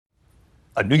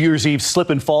A New Year's Eve slip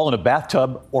and fall in a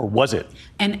bathtub, or was it?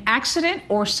 An accident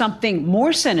or something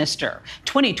more sinister?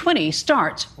 2020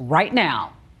 starts right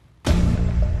now.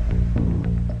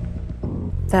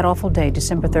 That awful day,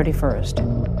 December 31st.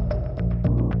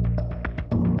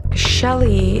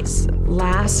 Shelly's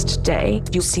last day,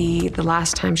 you see the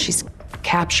last time she's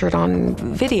captured on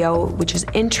video, which is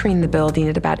entering the building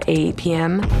at about 8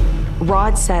 p.m.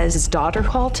 Rod says his daughter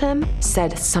called him,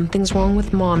 said something's wrong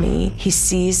with mommy. He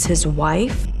sees his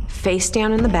wife face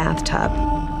down in the bathtub.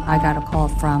 I got a call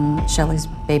from Shelly's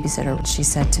babysitter. She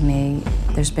said to me,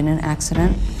 there's been an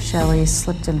accident. Shelly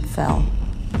slipped and fell.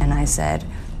 And I said,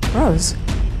 Rose,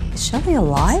 is Shelly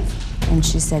alive? And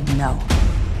she said, no.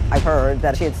 I heard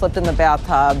that she had slipped in the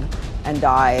bathtub and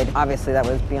died. Obviously, that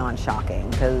was beyond shocking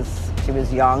because she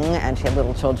was young and she had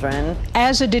little children.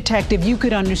 As a detective, you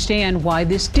could understand why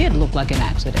this did look like an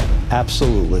accident.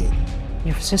 Absolutely.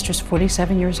 Your sister's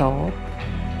 47 years old,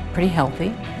 pretty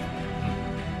healthy.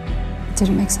 It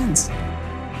didn't make sense.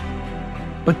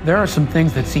 But there are some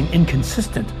things that seem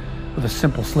inconsistent with a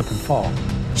simple slip and fall.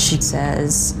 She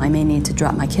says, I may need to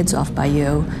drop my kids off by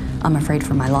you. I'm afraid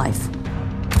for my life.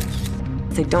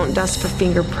 They don't dust for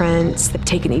fingerprints, they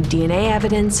take any DNA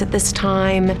evidence at this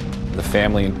time. The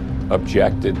family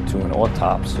objected to an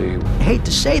autopsy. I hate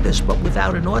to say this, but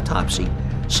without an autopsy,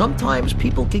 sometimes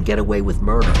people can get away with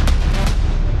murder.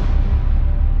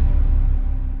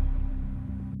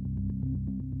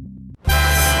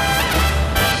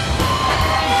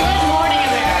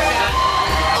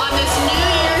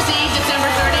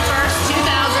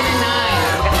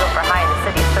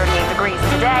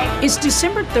 It's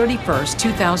December 31st,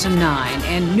 2009,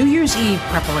 and New Year's Eve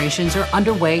preparations are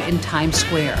underway in Times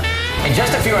Square. In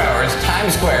just a few hours,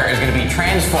 Times Square is going to be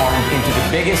transformed into the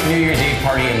biggest New Year's Eve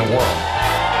party in the world.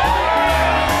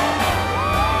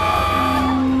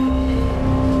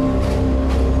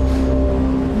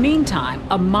 Meantime,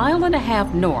 a mile and a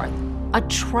half north, a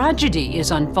tragedy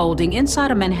is unfolding inside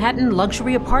a Manhattan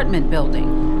luxury apartment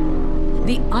building.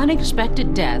 The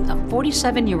unexpected death of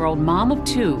 47-year-old mom of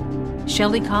two,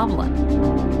 Shelly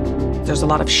Covlin. There's a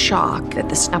lot of shock at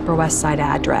this Upper West Side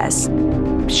address.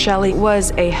 Shelly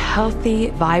was a healthy,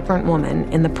 vibrant woman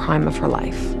in the prime of her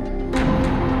life.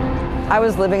 I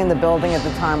was living in the building at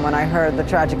the time when I heard the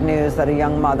tragic news that a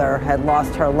young mother had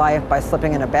lost her life by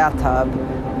slipping in a bathtub.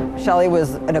 Shelly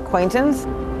was an acquaintance.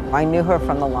 I knew her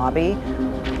from the lobby.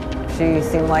 She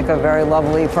seemed like a very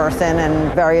lovely person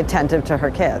and very attentive to her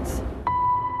kids.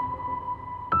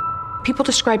 People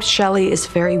describe Shelly as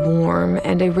very warm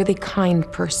and a really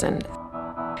kind person.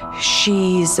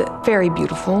 She's very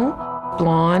beautiful,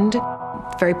 blonde,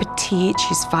 very petite.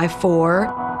 She's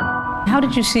 5'4". How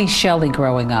did you see Shelly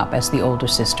growing up as the older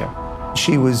sister?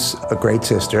 She was a great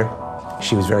sister.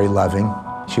 She was very loving.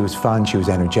 She was fun. She was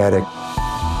energetic.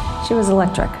 She was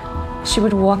electric. She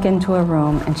would walk into a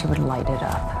room and she would light it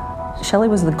up. Shelly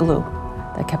was the glue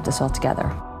that kept us all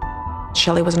together.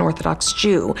 Shelly was an Orthodox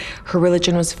Jew. Her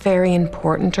religion was very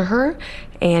important to her,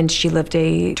 and she lived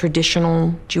a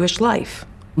traditional Jewish life.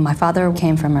 My father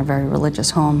came from a very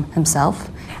religious home himself,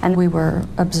 and we were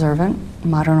observant,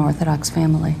 modern Orthodox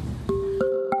family.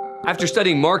 After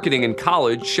studying marketing in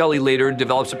college, Shelly later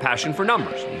develops a passion for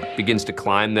numbers and begins to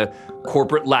climb the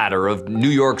corporate ladder of New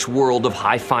York's world of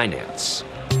high finance.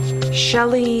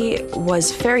 Shelly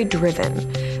was very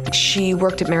driven. She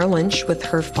worked at Merrill Lynch with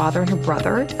her father and her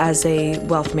brother as a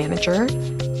wealth manager,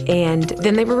 and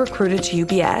then they were recruited to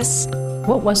UBS.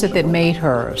 What was it that made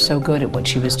her so good at what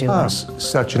she was doing?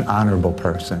 Such an honorable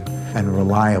person and a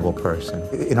reliable person.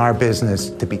 In our business,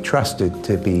 to be trusted,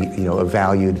 to be, a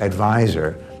valued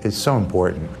advisor is so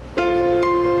important.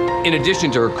 In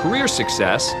addition to her career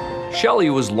success, Shelly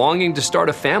was longing to start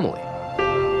a family.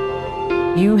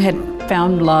 You had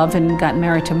found love and got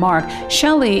married to Mark.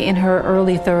 Shelly, in her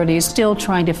early 30s, still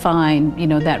trying to find,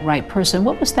 that right person.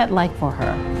 What was that like for her?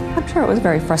 I'm sure it was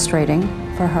very frustrating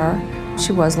for her.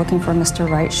 She was looking for Mr.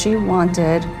 Right. She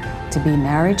wanted to be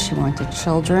married. She wanted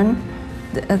children.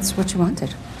 That's what she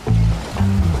wanted.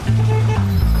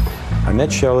 I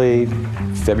met Shelly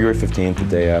February 15th, the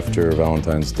day after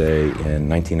Valentine's Day in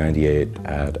 1998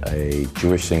 at a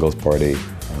Jewish singles party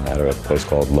at a place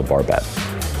called La Barbette.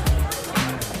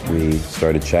 We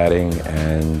started chatting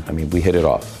and, we hit it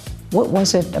off. What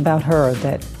was it about her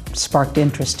that sparked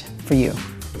interest for you?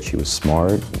 She was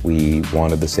smart. We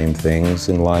wanted the same things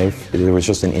in life. There was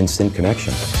just an instant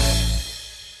connection.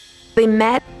 They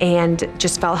met and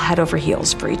just fell head over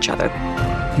heels for each other.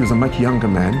 He was a much younger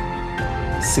man,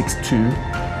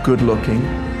 6'2", good looking,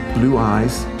 blue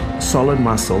eyes, solid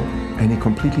muscle, and he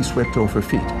completely swept off her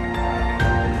feet.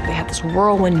 They had this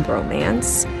whirlwind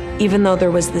romance. Even though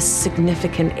there was this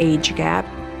significant age gap,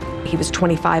 he was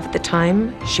 25 at the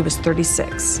time, she was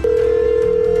 36.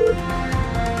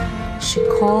 She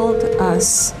called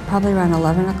us probably around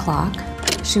 11 o'clock.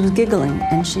 She was giggling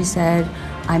and she said,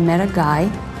 I met a guy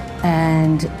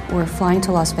and we're flying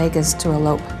to Las Vegas to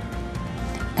elope.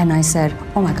 And I said,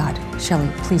 oh my God, Shelley,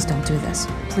 please don't do this.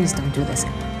 Please don't do this.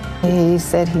 He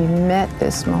said he met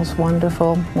this most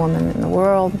wonderful woman in the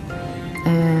world,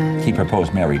 and he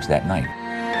proposed marriage that night.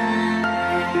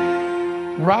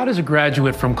 Rod is a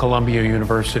graduate from Columbia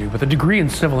University with a degree in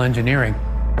civil engineering,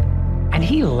 and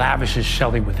he lavishes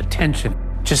Shelley with attention.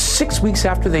 Just 6 weeks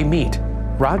after they meet,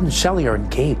 Rod and Shelley are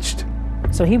engaged.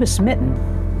 so he was smitten.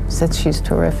 Said she's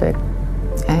terrific,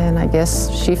 and I guess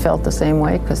she felt the same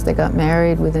way because they got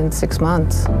married within 6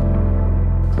 months.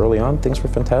 Early on, things were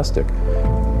fantastic.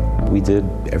 We did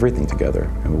everything together,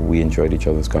 and we enjoyed each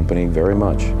other's company very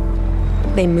much.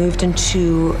 They moved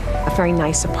into a very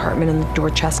nice apartment in the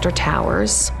Dorchester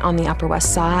Towers on the Upper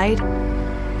West Side.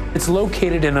 It's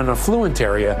located in an affluent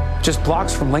area just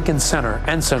blocks from Lincoln Center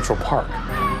and Central Park.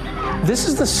 This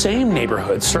is the same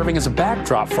neighborhood serving as a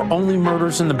backdrop for Only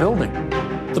Murders in the Building,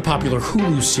 the popular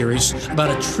Hulu series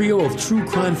about a trio of true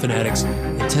crime fanatics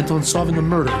intent on solving a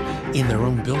murder in their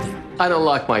own building. I don't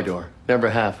lock my door. Never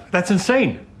have. That's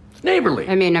insane. It's neighborly.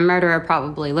 I mean, a murderer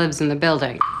probably lives in the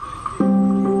building.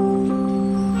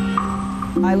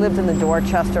 I lived in the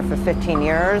Dorchester for 15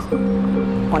 years,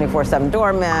 24/7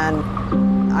 doorman.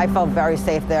 I felt very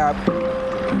safe there.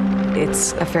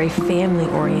 It's a very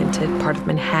family-oriented part of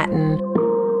Manhattan.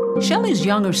 Shelley's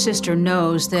younger sister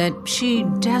knows that she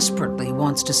desperately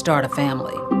wants to start a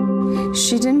family.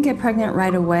 She didn't get pregnant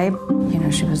right away. You know,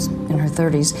 she was in her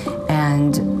 30s,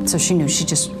 and so she knew she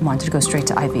just wanted to go straight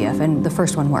to IVF, and the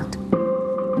first one worked.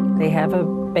 They have a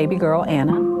baby girl,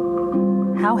 Anna.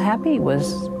 How happy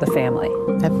was the family?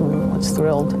 Everyone was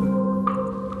thrilled.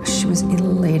 She was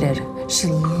elated. She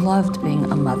loved being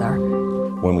a mother.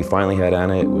 When we finally had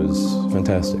Anna, it was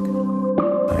fantastic.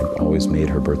 I always made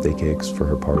her birthday cakes for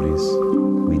her parties.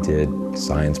 We did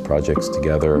science projects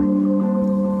together.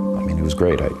 I mean, it was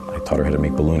great. I taught her how to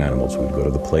make balloon animals. We'd go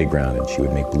to the playground and she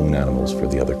would make balloon animals for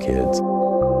the other kids.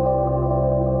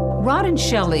 Rod and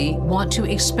Shelley want to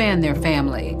expand their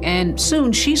family, and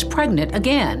soon she's pregnant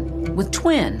again with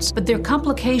twins, but there are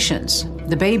complications.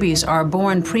 The babies are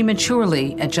born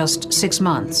prematurely at just 6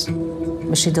 months.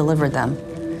 But she delivered them.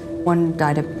 One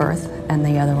died at birth, and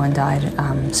the other one died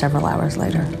several hours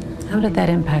later. How did that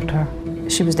impact her?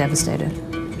 She was devastated.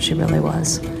 She really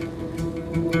was.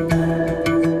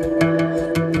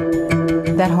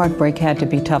 That heartbreak had to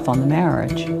be tough on the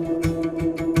marriage.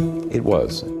 It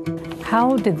was.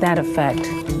 How did that affect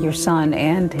your son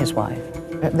and his wife?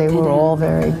 They were all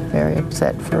very, very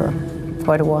upset for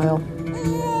quite a while.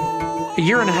 A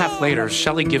year and a half later,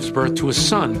 Shelley gives birth to a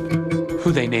son,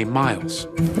 who they name Miles.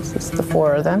 It's the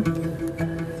four of them.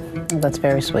 That's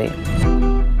very sweet.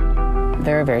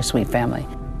 Very, very sweet family.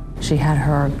 She had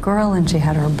her girl and she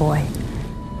had her boy.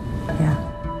 Yeah.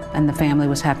 And the family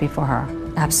was happy for her?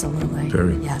 Absolutely.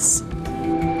 Very. Yes.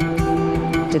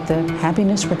 Did the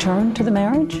happiness return to the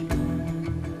marriage?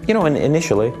 You know,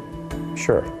 initially,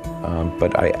 sure.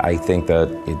 But I think that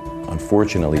it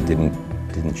unfortunately didn't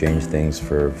change things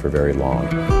for very long.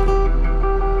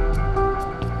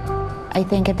 I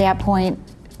think at that point,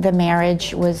 the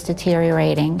marriage was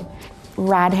deteriorating.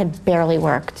 Rod had barely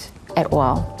worked at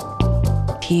all.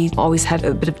 He always had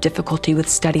a bit of difficulty with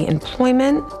steady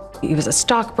employment. He was a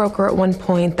stockbroker at one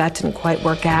point. That didn't quite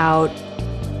work out.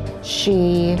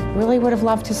 She really would have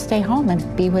loved to stay home and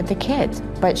be with the kids,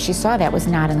 but she saw that was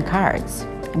not in the cards.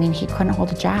 I mean, he couldn't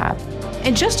hold a job.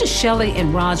 And just as Shelley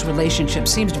and Rod's relationship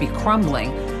seems to be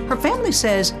crumbling, her family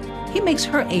says he makes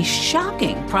her a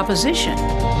shocking proposition.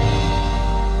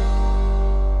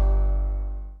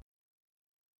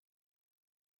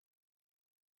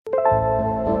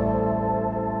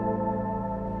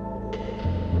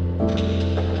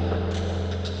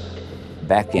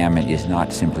 Backgammon is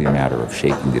not simply a matter of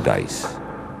shaking the dice.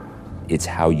 It's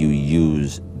how you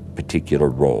use particular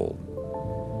role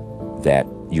that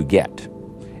you get.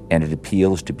 And it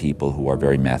appeals to people who are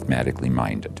very mathematically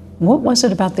minded. What was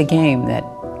it about the game that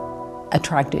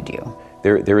attracted you?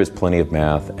 There is plenty of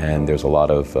math, and there's a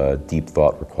lot of deep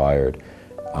thought required,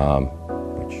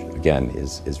 which again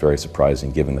is very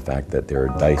surprising given the fact that there are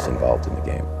dice involved in the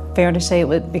game. Fair to say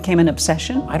it became an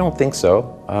obsession? I don't think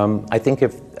so. I think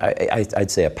I'd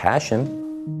say a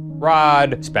passion.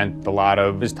 Rod spent a lot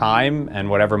of his time and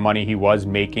whatever money he was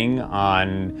making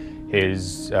on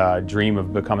his dream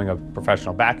of becoming a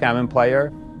professional backgammon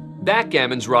player.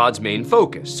 Backgammon's Rod's main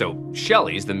focus, so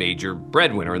Shelley's the major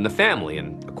breadwinner in the family,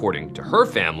 and according to her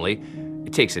family,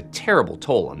 it takes a terrible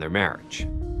toll on their marriage.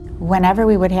 Whenever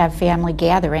we would have family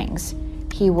gatherings,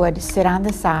 he would sit on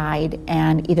the side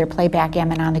and either play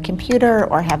backgammon on the computer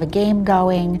or have a game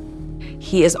going.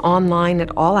 He is online at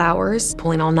all hours,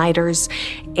 pulling all-nighters,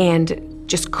 and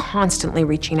just constantly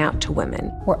reaching out to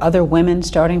women. Were other women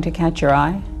starting to catch your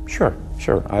eye? Sure.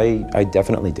 I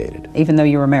definitely dated. Even though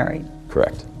you were married?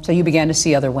 Correct. So you began to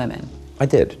see other women? I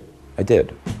did.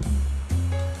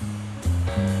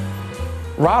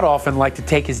 Rod often liked to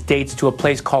take his dates to a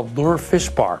place called Lure Fish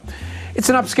Bar. It's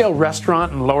an upscale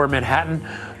restaurant in Lower Manhattan,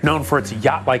 known for its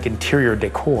yacht-like interior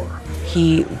decor.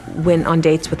 He went on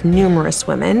dates with numerous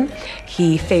women.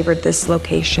 He favored this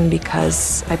location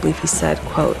because I believe he said,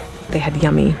 quote, they had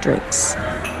yummy drinks.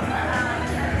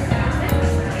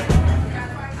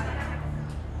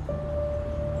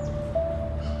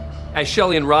 As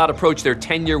Shelley and Rod approach their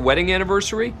 10-year wedding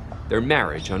anniversary, their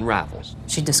marriage unravels.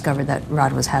 She discovered that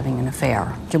Rod was having an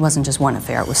affair. It wasn't just one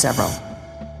affair, it was several.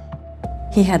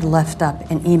 He had left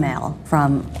up an email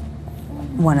from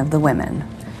one of the women,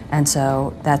 and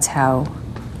so that's how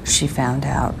she found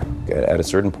out. At a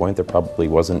certain point, there probably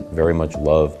wasn't very much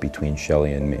love between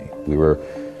Shelley and me. We were,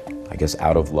 I guess,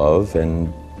 out of love,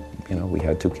 and, we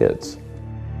had 2 kids.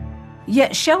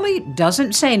 Yet Shelley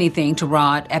doesn't say anything to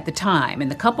Rod at the time, and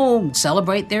the couple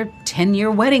celebrate their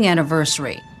 10-year wedding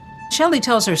anniversary. Shelley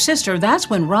tells her sister that's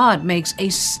when Rod makes a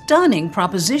stunning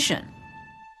proposition.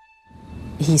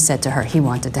 He said to her he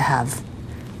wanted to have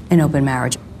an open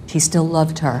marriage. He still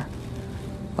loved her,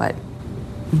 but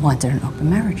wanted an open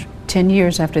marriage. 10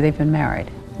 years after they've been married?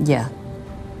 Yeah.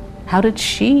 How did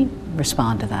she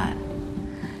respond to that?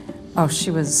 Oh,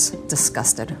 she was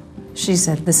disgusted. She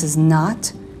said, this is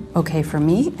not okay for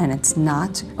me, and it's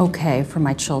not okay for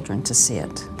my children to see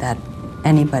it, that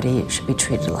anybody should be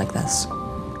treated like this.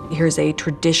 Here's a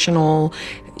traditional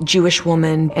Jewish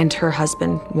woman, and her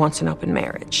husband wants an open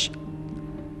marriage.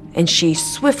 And she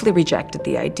swiftly rejected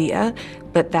the idea,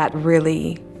 but that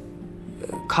really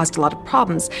caused a lot of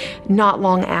problems. Not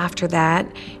long after that,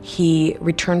 he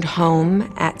returned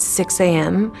home at 6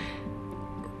 a.m.,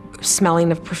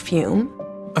 smelling of perfume.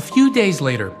 A few days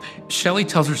later, Shelley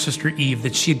tells her sister Eve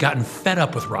that she had gotten fed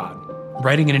up with Rod.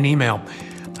 Writing in an email,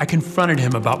 I confronted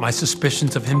him about my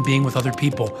suspicions of him being with other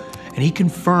people, and he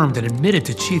confirmed and admitted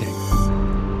to cheating.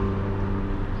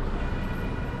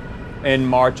 In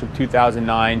March of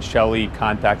 2009, Shelley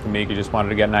contacted me. She just wanted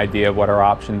to get an idea of what her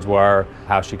options were,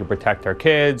 how she could protect her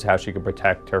kids, how she could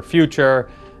protect her future,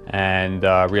 and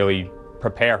really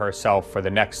prepare herself for the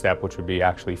next step, which would be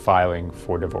actually filing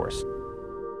for divorce.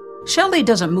 Shelley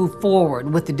doesn't move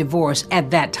forward with the divorce at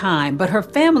that time, but her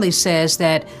family says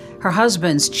that her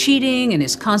husband's cheating and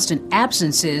his constant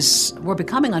absences were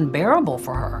becoming unbearable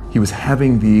for her. He was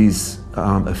having these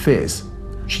affairs.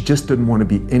 She just didn't want to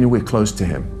be anywhere close to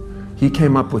him. He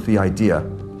came up with the idea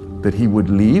that he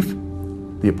would leave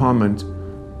the apartment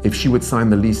if she would sign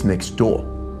the lease next door.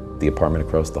 The apartment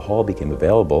across the hall became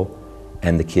available,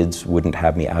 and the kids wouldn't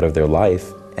have me out of their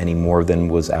life any more than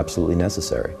was absolutely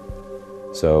necessary.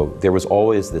 So there was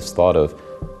always this thought of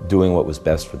doing what was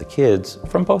best for the kids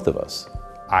from both of us.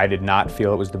 I did not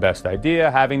feel it was the best idea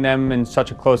having them in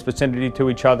such a close vicinity to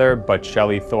each other, but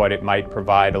Shelley thought it might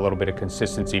provide a little bit of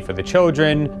consistency for the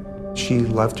children. She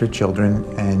loved her children,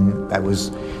 and that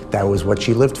was what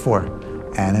she lived for.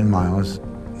 Ann and Miles,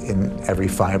 in every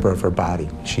fiber of her body,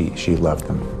 she loved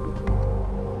them.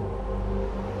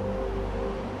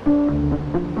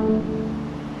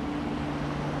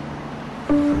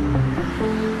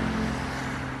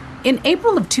 In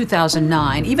April of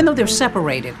 2009, even though they're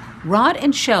separated, Rod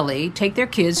and Shelley take their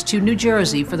kids to New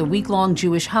Jersey for the week-long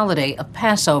Jewish holiday of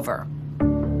Passover.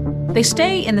 They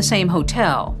stay in the same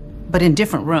hotel, but in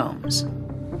different rooms.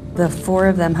 The 4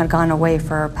 of them had gone away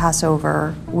for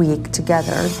Passover week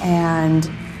together, and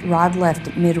Rod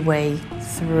left midway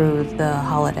through the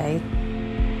holiday.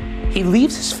 He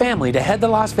leaves his family to head to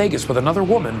Las Vegas with another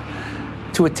woman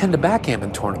to attend a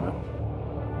backgammon tournament.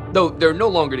 Though they're no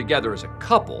longer together as a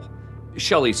couple,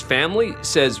 Shelley's family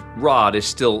says Rod is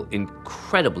still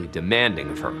incredibly demanding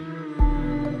of her.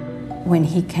 When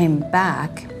he came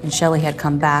back, and Shelley had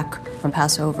come back from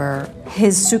Passover,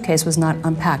 his suitcase was not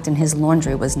unpacked and his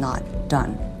laundry was not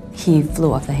done. He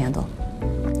flew off the handle.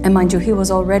 And mind you, he was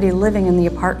already living in the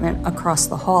apartment across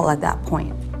the hall at that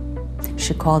point.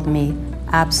 She called me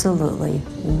absolutely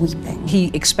weeping.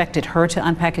 He expected her to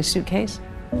unpack his suitcase?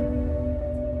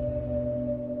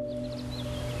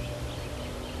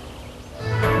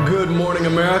 Good morning,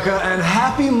 America, and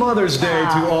happy Mother's Day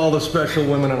to all the special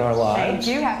women in our lives.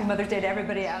 Thank you. Happy Mother's Day to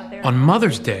everybody out there. On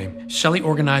Mother's Day, Shelley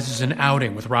organizes an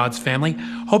outing with Rod's family,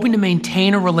 hoping to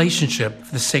maintain a relationship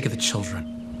for the sake of the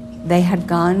children. They had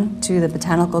gone to the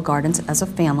botanical gardens as a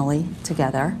family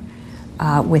together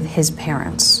with his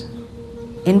parents.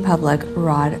 In public,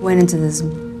 Rod went into this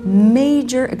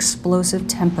major explosive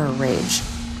temper rage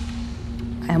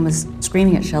and was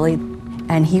screaming at Shelley,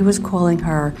 and he was calling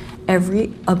her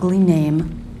every ugly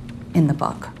name in the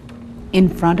book. In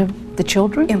front of the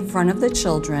children? In front of the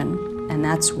children, and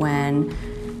that's when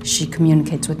she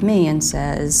communicates with me and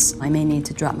says, I may need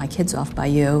to drop my kids off by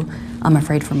you. I'm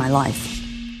afraid for my life.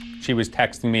 She was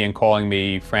texting me and calling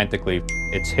me frantically.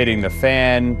 It's hitting the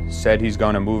fan, said he's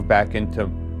going to move back into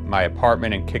my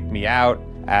apartment and kick me out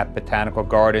at Botanical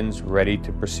Gardens, ready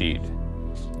to proceed.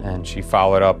 And she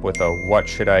followed up with a, what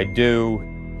should I do?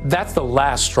 That's the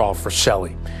last straw for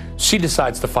Shelley. She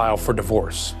decides to file for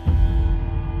divorce.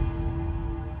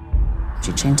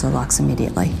 She changed the locks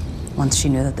immediately once she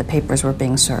knew that the papers were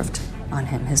being served on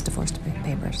him, his divorce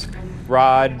papers.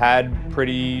 Rod had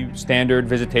pretty standard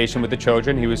visitation with the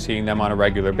children. He was seeing them on a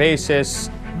regular basis.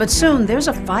 But soon there's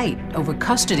a fight over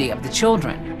custody of the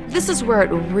children. This is where it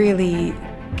really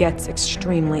gets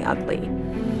extremely ugly.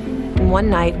 One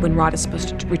night when Rod is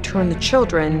supposed to return the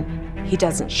children, he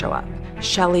doesn't show up.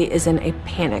 Shelley is in a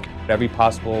panic. Every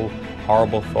possible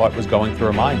horrible thought was going through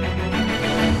her mind.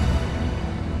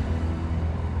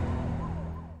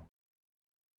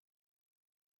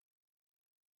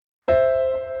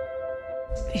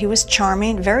 He was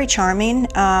charming, very charming,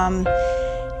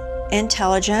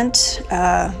 intelligent,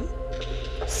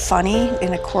 funny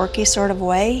in a quirky sort of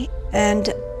way,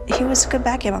 and he was a good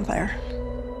backgammon player.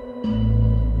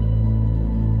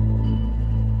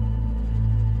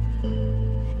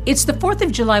 It's the 4th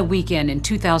of July weekend in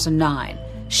 2009.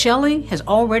 Shelley has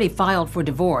already filed for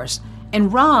divorce,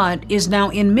 and Rod is now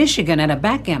in Michigan at a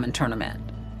backgammon tournament.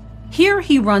 Here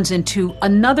he runs into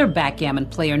another backgammon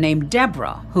player named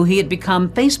Deborah, who he had become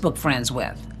Facebook friends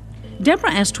with.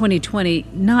 Deborah asked 2020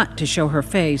 not to show her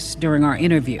face during our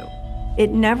interview. It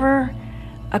never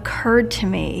occurred to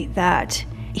me that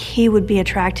he would be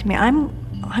attracted to me.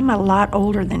 I'm a lot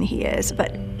older than he is,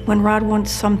 but when Rod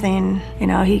wants something, you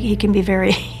know, he can be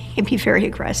very, he'd be very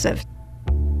aggressive.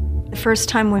 The first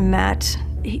time we met,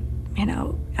 he, you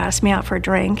know, asked me out for a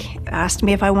drink, asked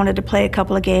me if I wanted to play a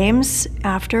couple of games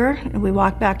after. We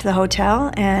walked back to the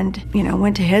hotel and, you know,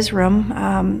 went to his room,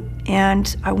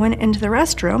 and I went into the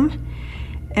restroom,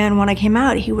 and when I came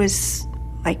out, he was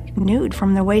like nude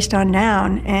from the waist on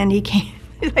down, and he came,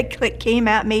 like came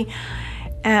at me,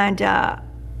 and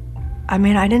I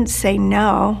mean, I didn't say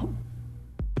no.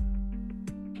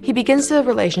 He begins a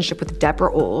relationship with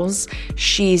Deborah Oles.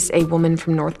 She's a woman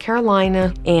from North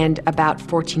Carolina and about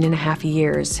 14 and a half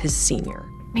years his senior.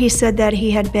 He said that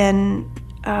he had been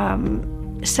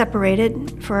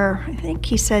separated for, I think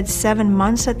he said 7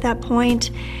 months at that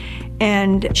point,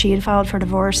 and she had filed for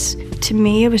divorce. To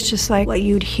me, it was just like what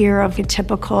you'd hear of a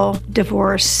typical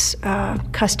divorce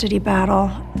custody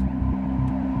battle.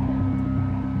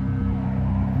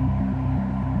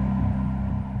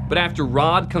 But after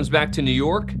Rod comes back to New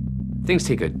York, things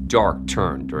take a dark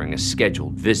turn during a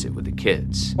scheduled visit with the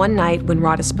kids. One night when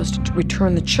Rod is supposed to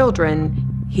return the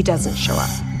children, he doesn't show up.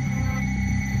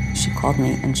 She called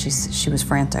me and she was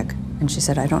frantic. And she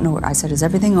said, I don't know where, I said, is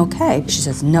everything okay? She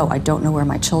says, no, I don't know where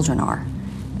my children are.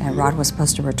 And Rod was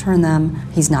supposed to return them.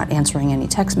 He's not answering any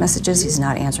text messages. He's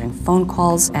not answering phone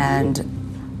calls. And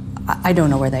I don't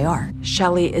know where they are.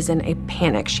 Shelley is in a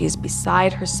panic. She is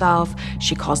beside herself.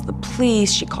 She calls the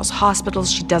police. She calls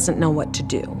hospitals. She doesn't know what to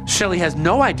do. Shelley has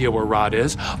no idea where Rod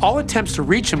is. All attempts to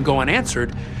reach him go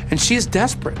unanswered, and she is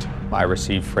desperate. I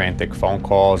received frantic phone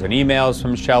calls and emails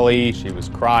from Shelley. She was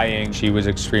crying. She was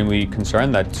extremely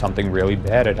concerned that something really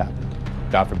bad had happened.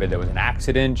 God forbid there was an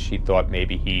accident. She thought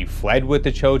maybe he fled with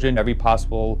the children. Every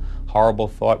possible horrible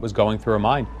thought was going through her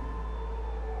mind.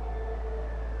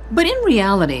 But in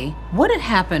reality, what had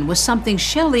happened was something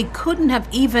Shelley couldn't have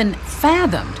even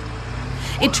fathomed.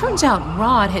 It turns out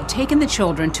Rod had taken the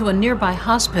children to a nearby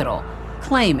hospital,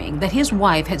 claiming that his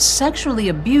wife had sexually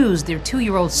abused their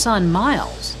 2-year-old son,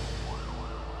 Miles.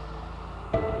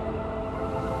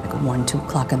 Like 1, 2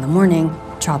 o'clock in the morning,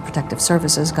 Child Protective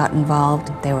Services got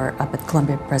involved. They were up at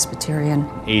Columbia Presbyterian.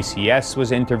 ACS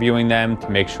was interviewing them to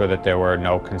make sure that there were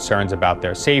no concerns about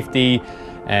their safety.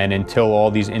 And until all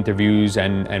these interviews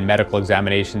and medical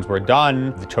examinations were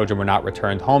done, the children were not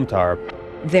returned home to her.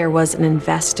 There was an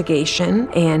investigation,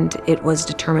 and it was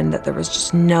determined that there was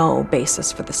just no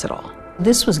basis for this at all.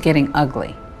 This was getting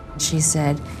ugly. She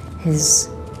said his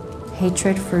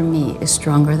hatred for me is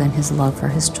stronger than his love for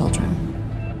his children.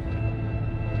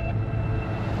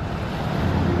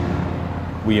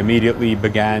 We immediately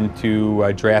began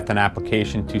to draft an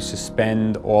application to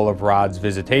suspend all of Rod's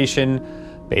visitation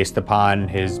based upon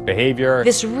his behavior.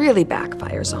 This really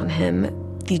backfires on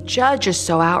him. The judge is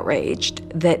so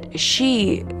outraged that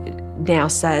she now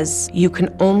says you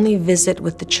can only visit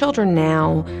with the children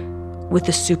now with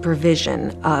the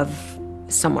supervision of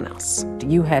someone else.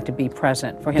 You had to be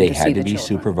present for him to see the children. They had to be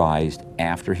supervised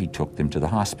after he took them to the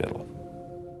hospital.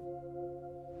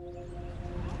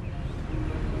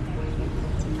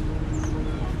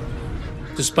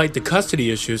 Despite the custody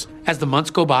issues, as the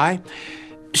months go by,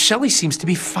 Shelley seems to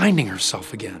be finding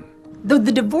herself again. Though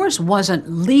the divorce wasn't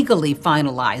legally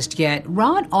finalized yet,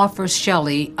 Rod offers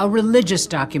Shelley a religious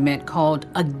document called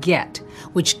a get,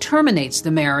 which terminates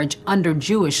the marriage under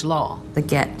Jewish law. The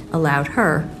get allowed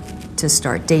her to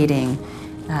start dating,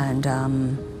 and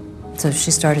so she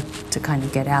started to kind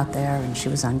of get out there, and she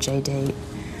was on J-Date,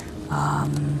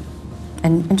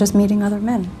 and just meeting other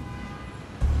men.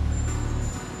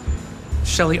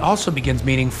 Shelley also begins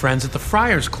meeting friends at the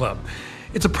Friars Club.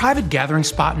 It's a private gathering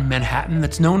spot in Manhattan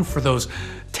that's known for those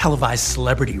televised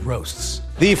celebrity roasts.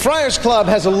 The Friars Club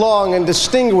has a long and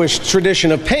distinguished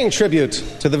tradition of paying tribute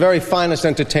to the very finest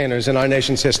entertainers in our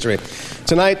nation's history.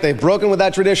 Tonight, they've broken with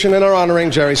that tradition and are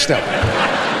honoring Jerry Stiller.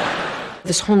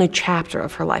 This whole new chapter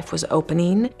of her life was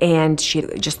opening, and she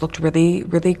just looked really,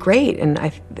 really great. And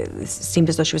it seemed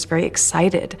as though she was very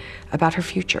excited about her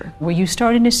future. Were you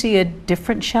starting to see a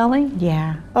different Shelley?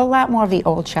 Yeah, a lot more of the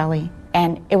old Shelley.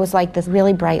 And it was like this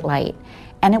really bright light,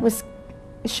 and it was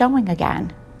showing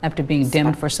again. After being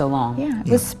dimmed for so long. Yeah, it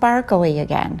was sparkly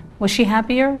again. Was she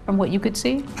happier from what you could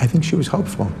see? I think she was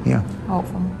hopeful, yeah.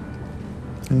 Hopeful.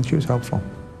 I think she was hopeful.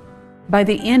 By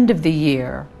the end of the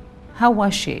year, how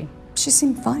was she? She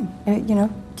seemed fine, you know,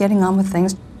 getting on with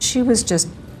things. She was just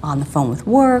on the phone with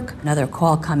work. Another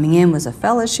call coming in was a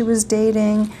fella she was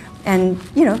dating, and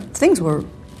you know, things were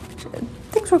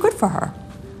good for her.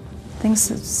 Things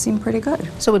seemed pretty good.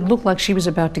 So it looked like she was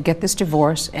about to get this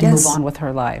divorce and move on with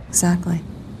her life. Exactly.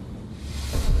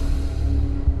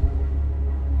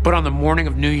 But on the morning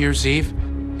of New Year's Eve,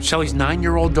 Shelley's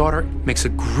 9-year-old daughter makes a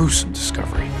gruesome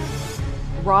discovery.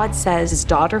 Rod says his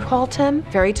daughter called him,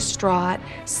 very distraught,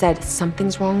 said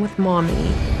something's wrong with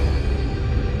mommy.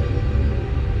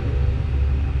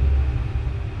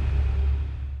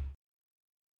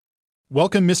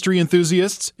 Welcome, mystery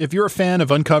enthusiasts. If you're a fan of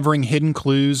uncovering hidden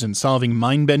clues and solving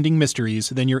mind-bending mysteries,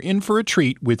 then you're in for a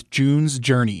treat with June's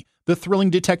Journey, the thrilling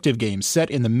detective game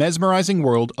set in the mesmerizing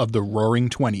world of the Roaring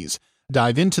 '20s.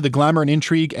 Dive into the glamour and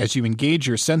intrigue as you engage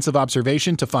your sense of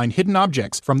observation to find hidden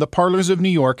objects from the parlors of New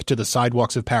York to the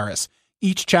sidewalks of Paris.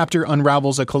 Each chapter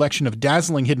unravels a collection of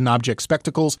dazzling hidden object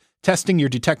spectacles, testing your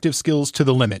detective skills to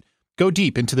the limit. Go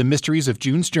deep into the mysteries of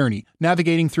June's Journey,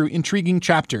 navigating through intriguing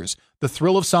chapters. The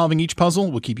thrill of solving each puzzle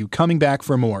will keep you coming back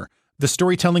for more. The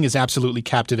storytelling is absolutely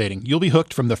captivating. You'll be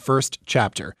hooked from the first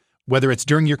chapter. Whether it's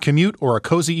during your commute or a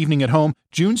cozy evening at home,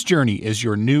 June's Journey is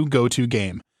your new go-to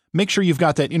game. Make sure you've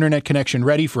got that internet connection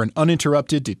ready for an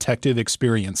uninterrupted detective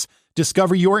experience.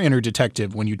 Discover your inner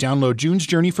detective when you download June's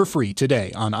Journey for free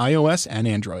today on iOS and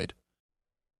Android.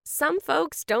 Some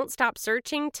folks don't stop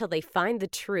searching till they find the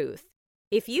truth.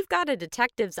 If you've got a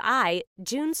detective's eye,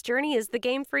 June's Journey is the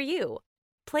game for you.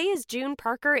 Play as June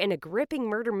Parker in a gripping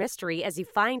murder mystery as you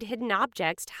find hidden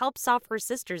objects to help solve her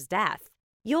sister's death.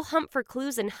 You'll hunt for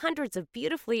clues in hundreds of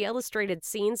beautifully illustrated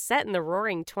scenes set in the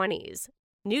Roaring '20s.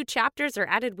 New chapters are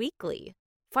added weekly.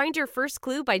 Find your first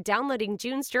clue by downloading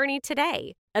June's Journey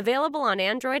today. Available on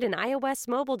Android and iOS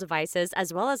mobile devices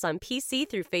as well as on PC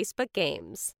through Facebook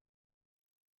Games.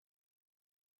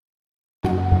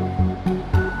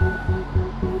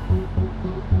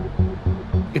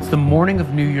 It's the morning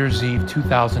of New Year's Eve,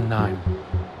 2009.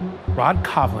 Rod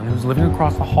Kovlin, who's living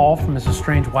across the hall from his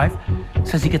estranged wife,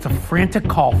 says he gets a frantic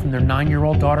call from their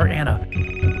 9-year-old daughter, Anna.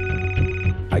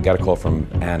 I got a call from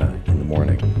Anna in the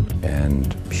morning,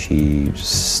 and she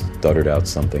stuttered out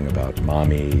something about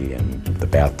mommy and the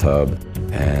bathtub,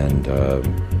 and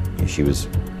she was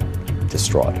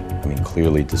distraught. I mean,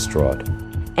 clearly distraught.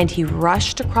 And he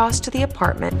rushed across to the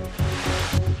apartment.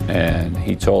 And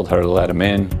he told her to let him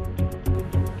in.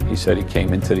 He said he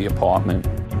came into the apartment.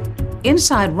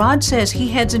 Inside, Rod says he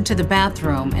heads into the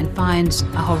bathroom and finds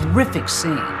a horrific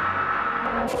scene.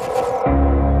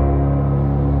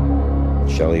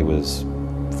 Shelley was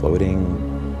floating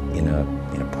in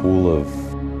a pool of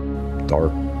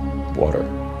dark water.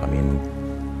 I mean,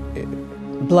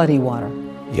 bloody water.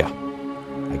 Yeah.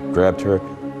 I grabbed her,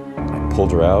 I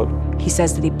pulled her out. He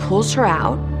says that he pulls her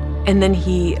out, and then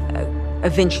he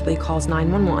eventually calls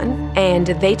 911, and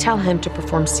they tell him to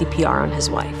perform CPR on his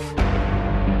wife.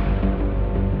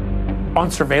 On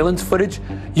surveillance footage,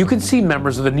 you can see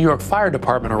members of the New York Fire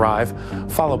Department arrive,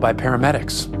 followed by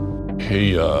paramedics.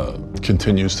 He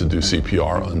continues to do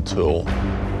CPR until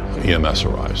EMS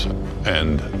arrives,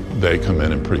 and they come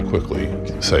in and pretty quickly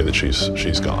say that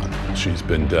she's gone. She's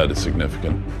been dead a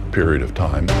significant period of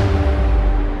time.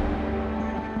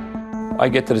 I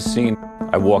get to the scene.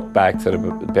 I walk back to the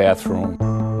bathroom.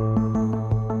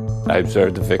 I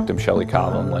observed the victim, Shelley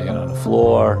Cobham, laying on the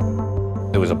floor.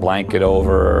 There was a blanket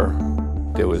over her.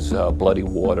 There was bloody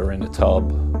water in the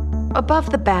tub.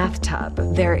 Above the bathtub,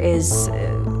 there is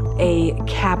a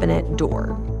cabinet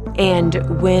door. And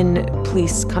when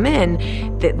police come in,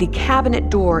 the cabinet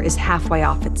door is halfway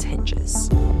off its hinges.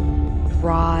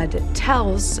 Rod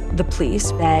tells the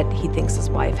police that he thinks his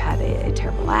wife had a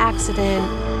terrible accident.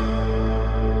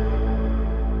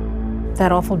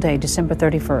 That awful day, December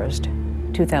 31st,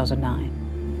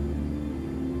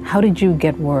 2009. How did you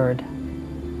get word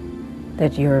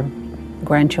that your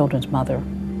grandchildren's mother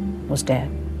was dead?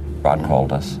 Rod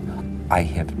called us. I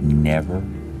have never,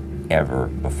 ever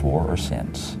before or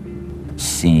since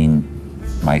seen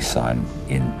my son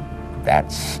in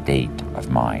that state of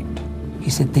mind.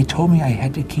 He said, they told me I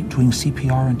had to keep doing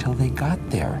CPR until they got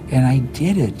there, and I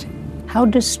did it. How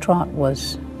distraught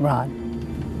was Rod?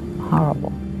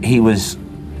 Horrible. He was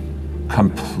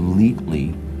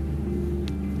completely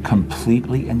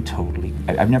and totally,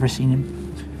 I've never seen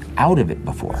him out of it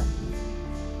before.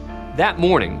 That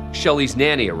morning, Shelley's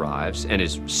nanny arrives and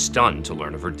is stunned to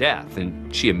learn of her death,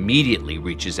 and she immediately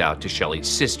reaches out to Shelley's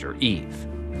sister, Eve.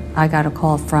 I got a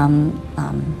call from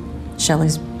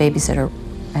Shelley's babysitter,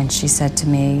 and she said to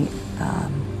me,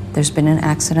 there's been an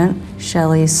accident.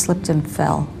 Shelley slipped and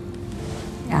fell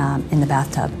in the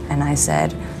bathtub. And I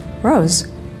said, Rose,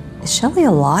 is Shelley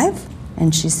alive?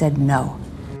 And she said, no.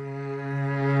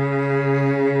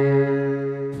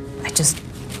 I just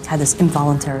had this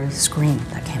involuntary scream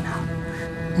that came out,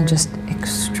 and just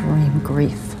extreme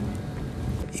grief.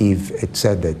 Eve had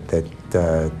said that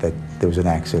there was an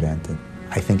accident, and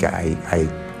I think I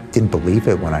didn't believe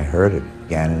it when I heard it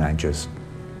again, and I just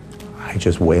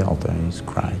wailed and I just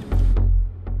cried.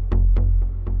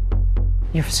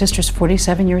 Your sister's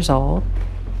 47 years old,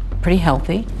 pretty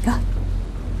healthy. Yeah.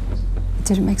 It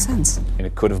didn't make sense. And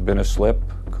it could have been a slip,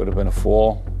 could have been a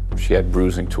fall. She had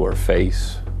bruising to her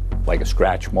face, like a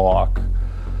scratch mark,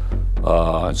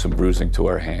 and some bruising to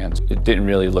her hands. It didn't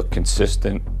really look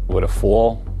consistent with a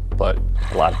fall, but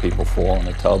a lot of people fall in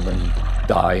the tub and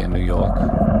die in New York.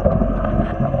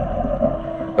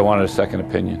 I wanted a second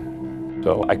opinion.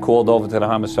 So I called over to the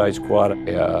homicide squad.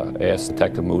 I asked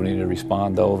Detective Mooney to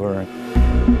respond over.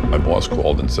 My boss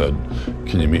called and said,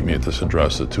 can you meet me at this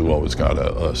address? The 2-0 has got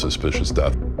a suspicious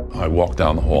death. I walked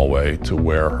down the hallway to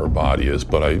where her body is,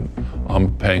 but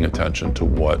I'm paying attention to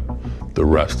what the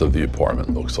rest of the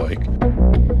apartment looks like.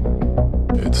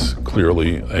 It's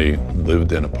clearly a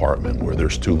lived-in apartment where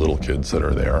there's 2 little kids that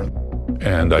are there.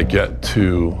 And I get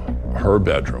to her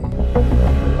bedroom,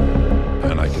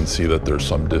 and I can see that there's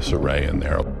some disarray in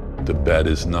there. The bed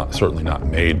is certainly not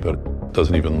made, but it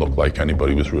doesn't even look like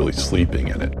anybody was really sleeping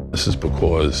in it. This is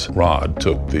because Rod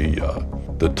took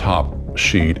the top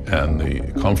sheet and the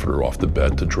comforter off the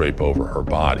bed to drape over her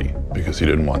body because he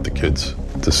didn't want the kids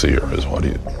to see her, is what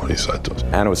he said to us.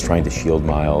 Anna was trying to shield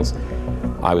Miles.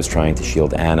 I was trying to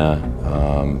shield Anna.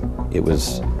 It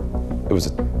was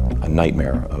a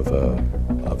nightmare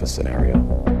of a scenario.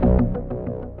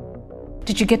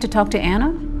 Did you get to talk to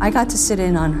Anna? I got to sit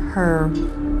in on her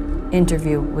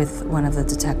interview with one of the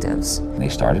detectives. They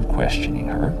started questioning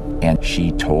her, and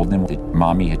she told them that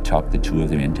Mommy had tucked the 2 of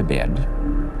them into bed,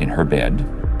 in her bed.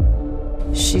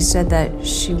 She said that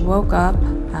she woke up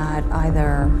at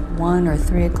either 1 or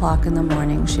 3 o'clock in the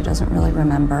morning. She doesn't really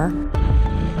remember.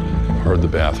 Heard the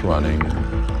bath running,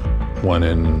 went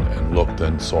in and looked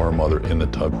and saw her mother in the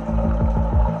tub.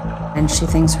 And she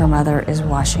thinks her mother is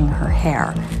washing her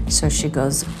hair. So she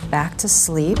goes back to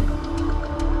sleep.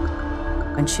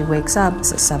 When she wakes up,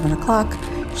 it's at 7 o'clock,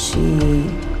 she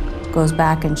goes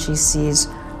back and she sees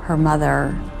her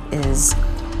mother is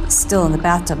still in the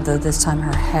bathtub, though this time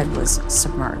her head was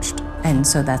submerged. And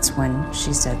so that's when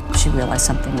she said she realized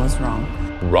something was wrong.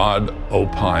 Rod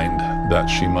opined that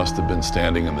she must have been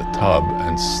standing in the tub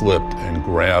and slipped and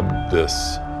grabbed this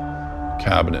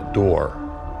cabinet door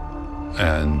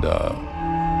and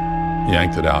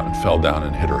yanked it out and fell down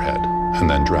and hit her head and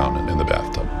then drowned in the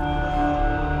bathtub.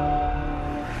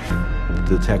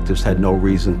 The detectives had no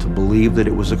reason to believe that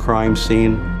it was a crime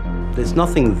scene. There's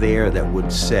nothing there that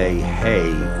would say,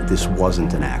 hey, this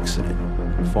wasn't an accident.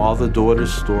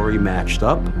 father-daughter's story matched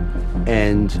up,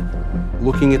 and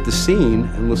looking at the scene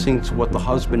and listening to what the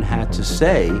husband had to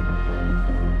say,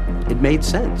 it made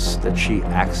sense that she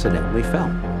accidentally fell.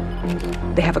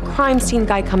 They have a crime scene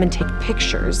guy come and take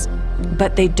pictures,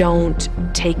 but they don't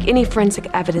take any forensic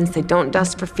evidence. They don't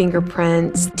dust for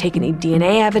fingerprints, take any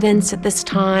DNA evidence at this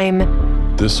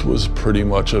time. This was pretty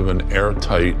much of an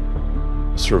airtight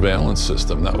surveillance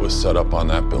system that was set up on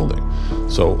that building.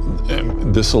 So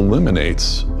this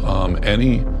eliminates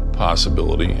any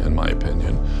possibility, in my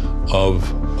opinion,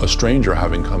 of a stranger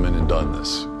having come in and done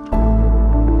this.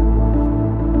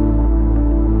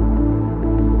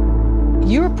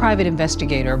 You're a private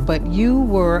investigator, but you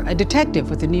were a detective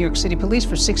with the New York City Police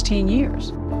for 16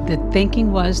 years. The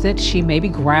thinking was that she maybe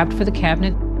grabbed for the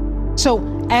cabinet. So,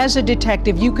 as a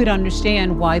detective, you could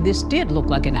understand why this did look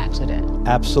like an accident.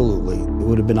 Absolutely. It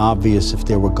would have been obvious if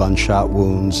there were gunshot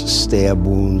wounds, stab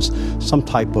wounds, some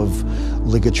type of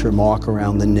ligature mark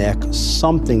around the neck,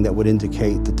 something that would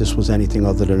indicate that this was anything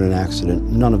other than an accident.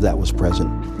 None of that was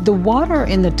present. The water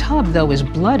in the tub, though, is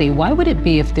bloody. Why would it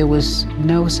be if there was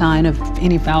no sign of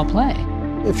any foul play?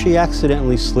 If she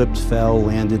accidentally slipped, fell,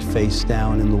 landed face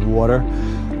down in the water,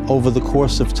 over the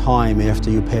course of time after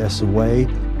you pass away,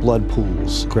 blood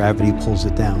pools. Gravity pulls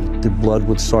it down. The blood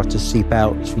would start to seep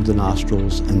out through the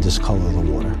nostrils and discolor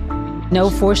the water.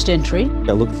 No forced entry.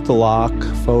 I looked at the lock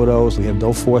photos. We have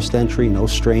no forced entry, no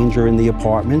stranger in the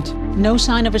apartment. No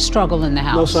sign of a struggle in the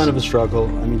house. No sign of a struggle.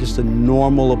 I mean, just a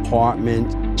normal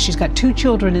apartment. She's got 2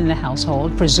 children in the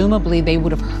household. Presumably, they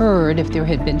would have heard if there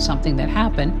had been something that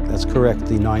happened. That's correct.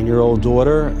 The 9-year-old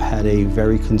daughter had a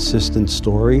very consistent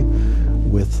story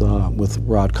with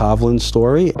Rod Kovlin's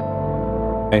story.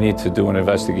 I need to do an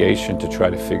investigation to try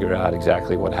to figure out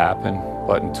exactly what happened,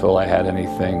 but until I had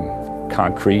anything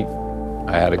concrete,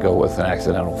 I had to go with an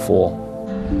accidental fall.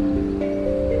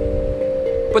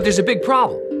 But there's a big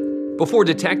problem. Before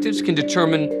detectives can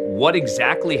determine what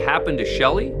exactly happened to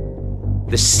Shelley,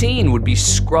 the scene would be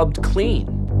scrubbed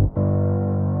clean.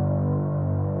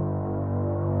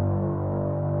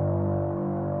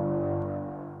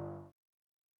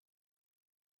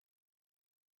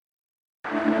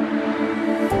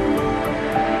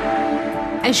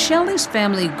 As Shelley's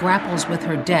family grapples with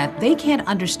her death, they can't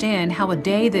understand how a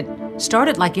day that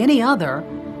started like any other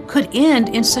could end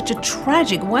in such a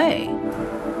tragic way.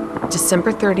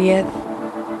 December 30th,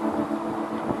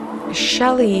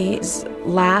 Shelley's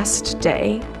last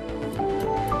day.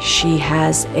 She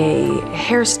has a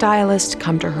hairstylist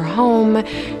come to her home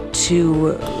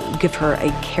to give her a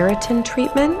keratin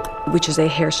treatment, which is a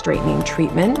hair straightening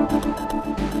treatment.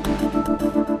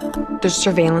 There's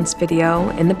surveillance video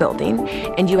in the building,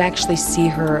 and you actually see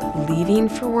her leaving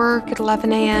for work at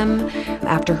 11 a.m.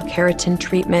 after her keratin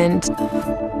treatment.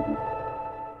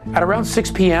 At around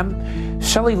 6 p.m.,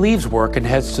 Shelley leaves work and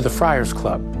heads to the Friars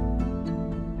Club.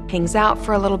 Hangs out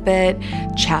for a little bit,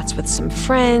 chats with some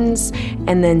friends,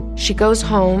 and then she goes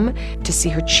home to see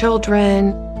her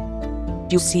children.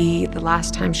 You see the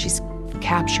last time she's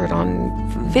captured on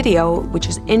video, which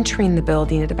is entering the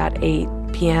building at about 8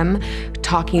 p.m.,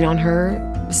 talking on her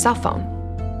cell phone.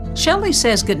 Shelley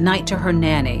says goodnight to her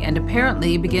nanny and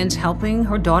apparently begins helping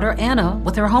her daughter Anna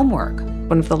with her homework.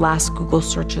 One of the last Google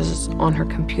searches on her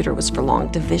computer was for long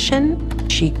division.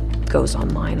 She goes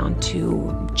online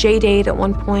onto JDate at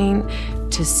one point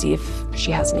to see if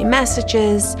she has any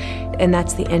messages, and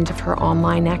that's the end of her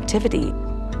online activity.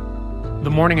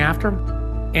 The morning after,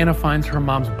 Anna finds her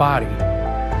mom's body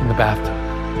in the bathtub.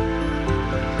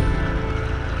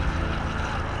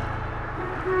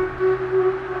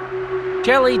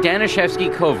 Shelley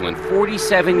Danishevsky Kovlin,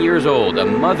 47 years old, a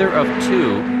mother of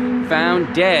 2,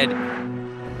 found dead.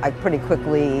 I pretty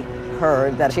quickly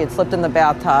heard that she had slipped in the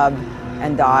bathtub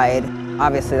and died.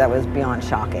 Obviously, that was beyond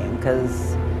shocking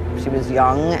because she was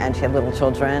young and she had little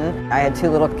children. I had 2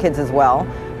 little kids as well,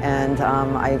 and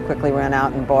I quickly ran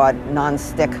out and bought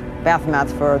non-stick bath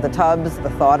mats for the tubs. The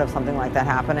thought of something like that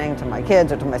happening to my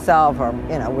kids or to myself, or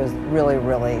was really,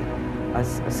 really a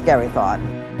scary thought.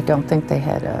 I don't think they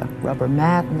had a rubber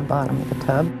mat in the bottom of the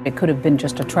tub. It could have been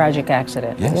just a tragic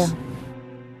accident. Yes. Yeah.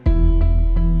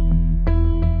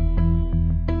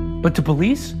 But to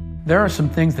police, there are some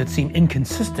things that seem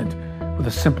inconsistent with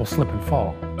a simple slip and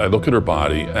fall. I look at her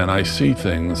body and I see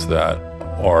things that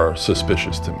are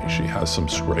suspicious to me. She has some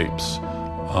scrapes,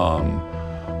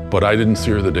 but I didn't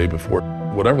see her the day before.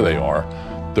 Whatever they are,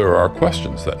 there are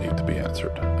questions that need to be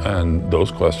answered, and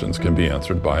those questions can be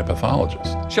answered by a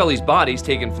pathologist. Shelley's body's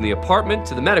taken from the apartment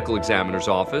to the medical examiner's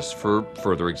office for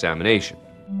further examination.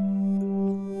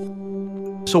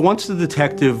 So once the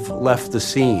detective left the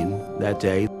scene that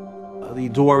day, The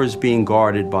door is being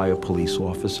guarded by a police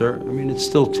officer. I mean, it's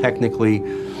still technically,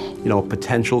 a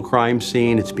potential crime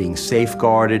scene. It's being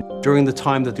safeguarded. During the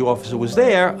time that the officer was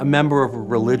there, a member of a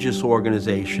religious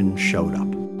organization showed up.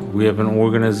 We have an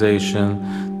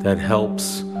organization that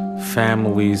helps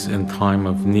families in time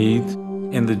of need.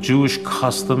 In the Jewish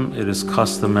custom, it is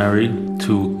customary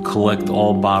to collect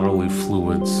all bodily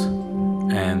fluids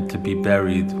and to be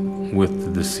buried with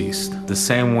the deceased. The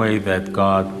same way that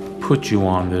God put you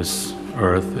on this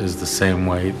earth is the same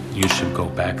way you should go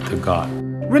back to God.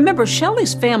 Remember,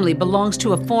 Shelley's family belongs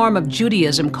to a form of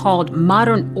Judaism called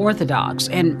Modern Orthodox,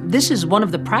 and this is one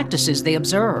of the practices they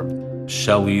observe.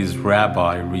 Shelley's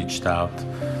rabbi reached out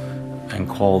and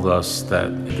called us that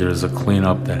there's a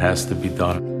cleanup that has to be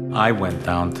done. I went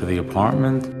down to the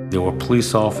apartment. There were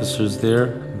police officers there.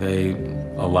 They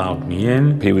allowed me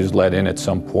in. He was let in at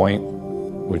some point,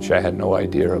 which I had no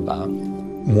idea about.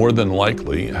 More than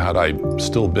likely, had I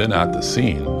still been at the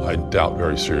scene, I doubt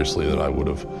very seriously that I would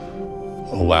have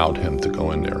allowed him to go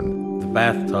in there. The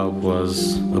bathtub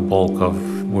was the bulk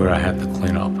of where I had to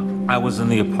clean up. I was in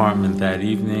the apartment that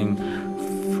evening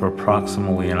for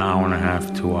approximately an hour and a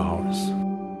half, 2 hours.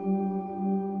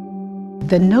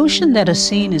 The notion that a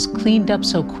scene is cleaned up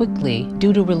so quickly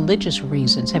due to religious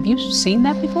reasons, have you seen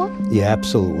that before? Yeah,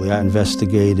 absolutely. I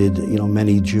investigated,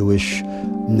 many Jewish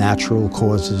natural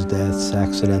causes deaths,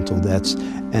 accidental deaths,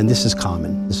 and this is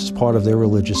common. This is part of their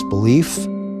religious belief.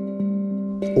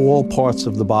 All parts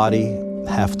of the body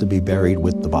have to be buried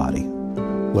with the body.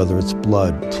 Whether it's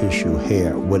blood, tissue,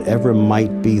 hair, whatever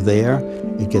might be there,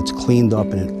 it gets cleaned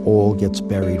up and it all gets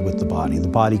buried with the body. The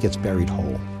body gets buried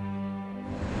whole.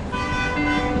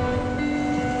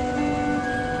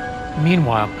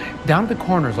 Meanwhile, down at the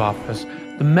coroner's office,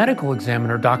 the medical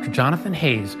examiner, Dr. Jonathan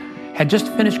Hayes, had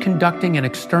just finished conducting an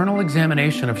external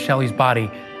examination of Shelley's body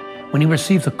when he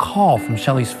receives a call from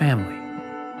Shelley's family.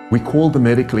 We called the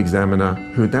medical examiner,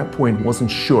 who at that point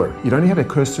wasn't sure. He'd only had a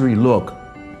cursory look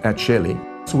at Shelley.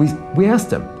 So we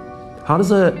asked him, how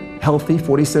does a healthy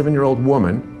 47-year-old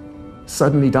woman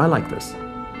suddenly die like this?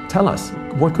 Tell us,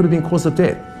 what could have been cause of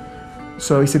death?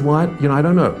 So he said, well, I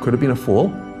don't know. It could have been a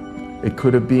fall. It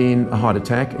could have been a heart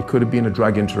attack. It could have been a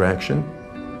drug interaction.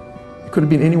 It could have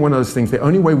been any one of those things. The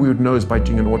only way we would know is by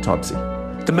doing an autopsy.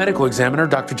 The medical examiner,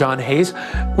 Dr. John Hayes,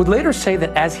 would later say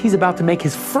that as he's about to make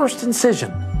his first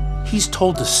incision, he's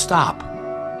told to stop.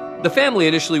 The family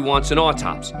initially wants an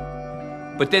autopsy,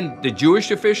 but then the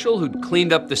Jewish official who'd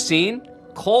cleaned up the scene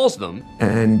calls them.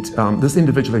 And this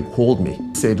individual had called me,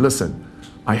 said, listen,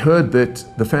 I heard that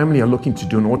the family are looking to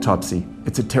do an autopsy.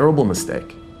 It's a terrible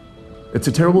mistake. It's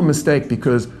a terrible mistake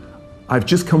because I've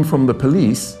just come from the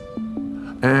police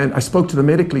and I spoke to the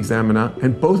medical examiner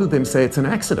and both of them say it's an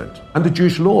accident. Under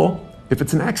Jewish law, if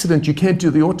it's an accident, you can't do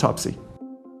the autopsy.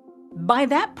 By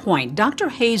that point, Dr.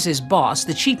 Hayes' boss,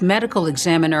 the chief medical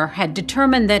examiner, had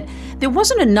determined that there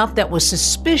wasn't enough that was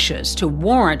suspicious to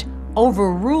warrant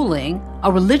overruling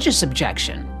a religious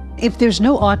objection. If there's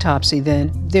no autopsy,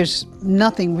 then there's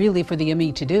nothing really for the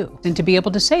ME to do and to be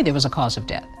able to say there was a cause of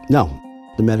death. No.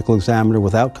 The medical examiner,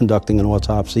 without conducting an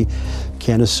autopsy,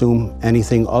 can't assume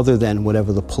anything other than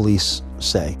whatever the police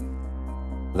say.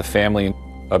 The family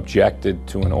objected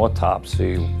to an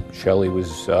autopsy. Shelley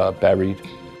was buried.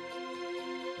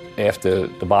 After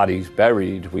the body's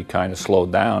buried, we kind of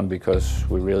slowed down because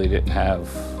we really didn't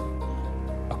have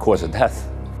a cause of death.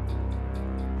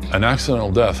 An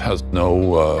accidental death has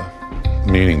no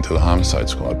meaning to the homicide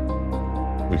squad.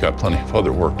 We got plenty of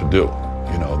other work to do.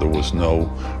 There was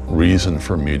no reason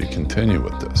for me to continue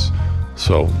with this.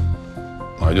 So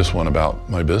I just went about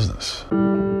my business.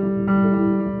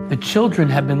 The children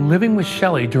had been living with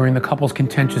Shelley during the couple's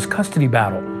contentious custody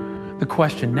battle. The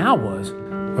question now was,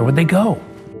 where would they go?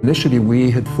 Initially, we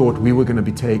had thought we were going to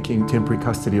be taking temporary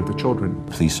custody of the children.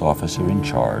 The police officer in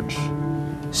charge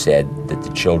said that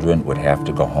the children would have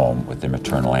to go home with their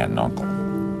maternal aunt and uncle.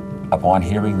 Upon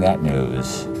hearing that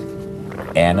news,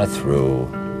 Anna threw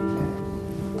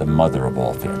the mother of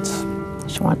all fits.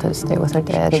 She wanted to stay with her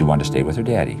daddy. She wanted to stay with her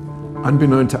daddy.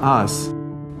 Unbeknown to us,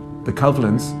 the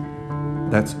Kovlins,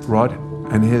 that's Rod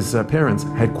and his parents,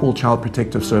 had called Child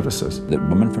Protective Services. The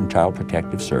woman from Child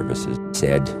Protective Services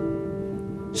said,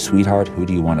 sweetheart, who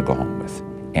do you want to go home with?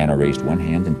 Anna raised one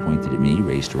hand and pointed at me,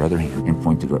 raised her other hand and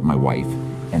pointed at my wife,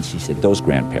 and she said, those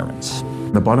grandparents.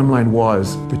 The bottom line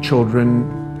was the children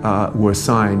were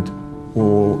assigned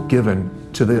or given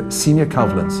to the senior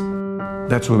Kovlins.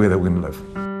 That's where they were going to live.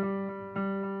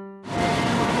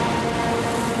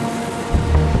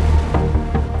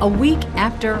 A week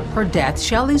after her death,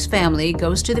 Shelley's family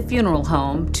goes to the funeral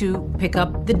home to pick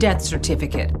up the death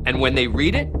certificate. And when they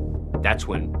read it, that's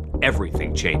when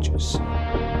everything changes.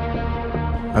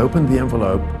 I opened the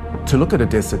envelope to look at a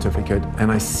death certificate,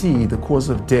 and I see the cause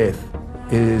of death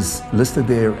is listed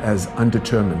there as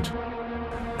undetermined.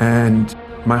 And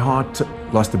my heart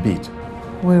lost a beat.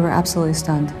 We were absolutely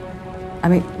stunned. I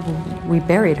mean, we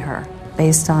buried her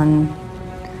based on,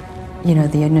 you know,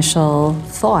 the initial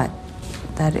thought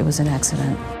that it was an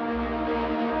accident.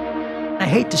 I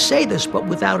hate to say this, but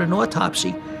without an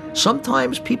autopsy,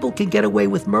 sometimes people can get away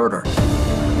with murder.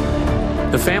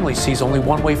 The family sees only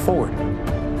one way forward.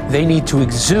 They need to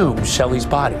exhume Shelley's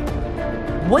body.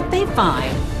 What they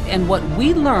find and what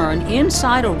we learn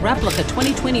inside a replica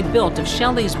 2020 built of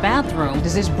Shelley's bathroom,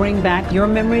 does this bring back your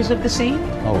memories of the scene?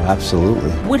 Oh,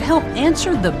 absolutely. Would help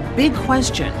answer the big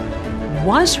question,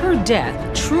 was her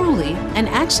death truly an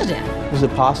accident? Was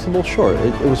it possible? Sure,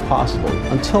 it was possible,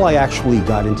 until I actually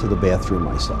got into the bathroom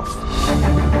myself.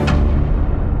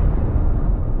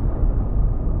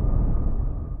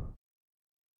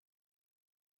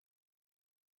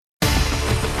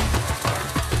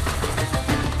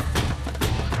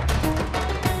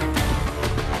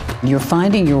 You're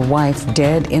finding your wife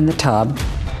dead in the tub.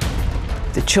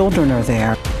 The children are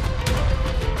there.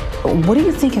 What do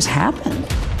you think has happened?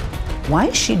 Why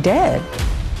is she dead?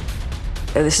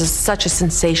 This is such a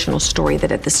sensational story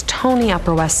that at this Tony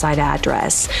Upper West Side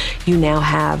address, you now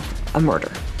have a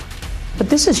murder. But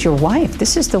this is your wife.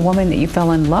 This is the woman that you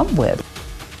fell in love with.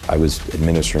 I was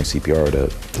administering CPR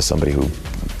to somebody who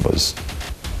was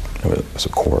a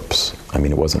corpse. I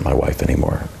mean, it wasn't my wife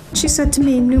anymore. She said to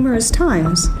me numerous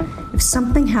times, if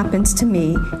something happens to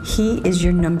me, he is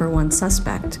your #1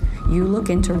 suspect. You look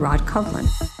into Rod Kovlin.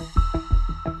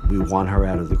 We want her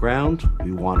out of the ground.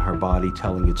 We want her body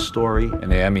telling its story.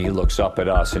 And the ME looks up at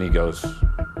us and he goes,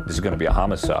 this is going to be a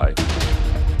homicide.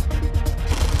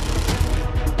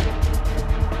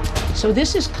 So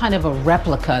this is kind of a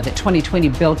replica that 2020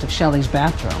 built of Shelley's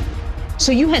bathroom.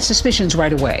 So you had suspicions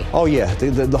right away? Oh yeah,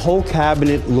 the whole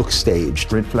cabinet looked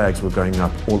staged. Red flags were going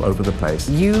up all over the place.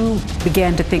 You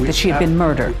began to think that she had been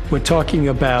murdered. We're talking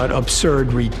about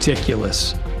absurd,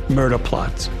 ridiculous murder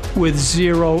plots with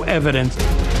zero evidence.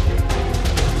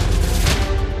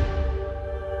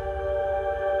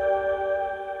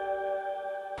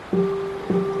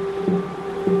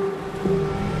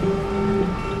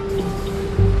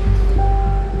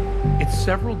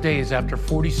 Several days after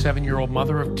 47-year-old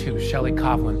mother of two, Shelley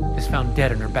Kovlin, is found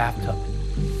dead in her bathtub.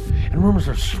 And rumors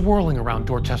are swirling around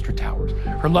Dorchester Towers,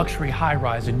 her luxury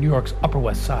high-rise in New York's Upper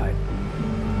West Side.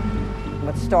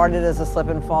 What started as a slip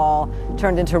and fall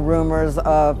turned into rumors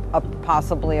of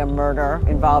possibly a murder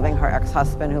involving her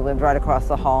ex-husband who lived right across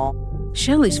the hall.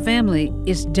 Shelley's family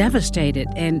is devastated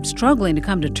and struggling to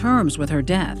come to terms with her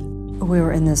death. We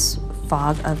were in this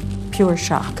fog of pure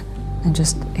shock and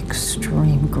just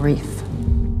extreme grief.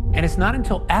 And it's not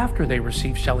until after they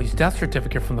received Shelley's death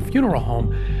certificate from the funeral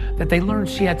home that they learned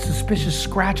she had suspicious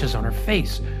scratches on her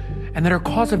face and that her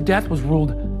cause of death was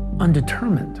ruled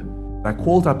undetermined. I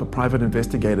called up a private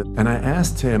investigator and I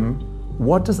asked him,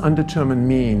 what does undetermined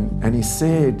mean? And he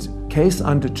said, case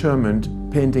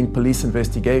undetermined pending police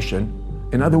investigation.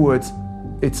 In other words,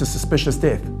 it's a suspicious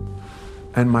death.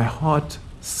 And my heart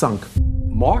sunk.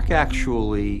 Mark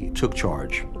actually took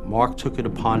charge. Mark took it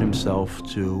upon himself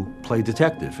to play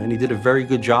detective, and he did a very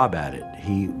good job at it.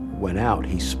 He went out,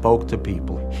 he spoke to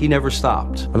people, he never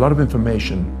stopped. A lot of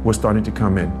information was starting to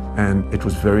come in, and it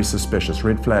was very suspicious.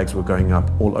 Red flags were going up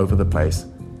all over the place,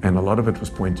 and a lot of it was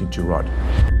pointing to Rod.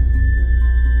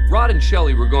 Rod and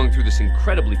Shelley were going through this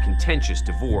incredibly contentious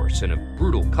divorce and a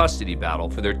brutal custody battle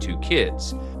for their two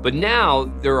kids. But now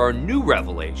there are new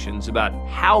revelations about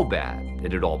how bad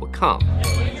it had all become.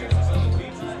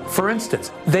 For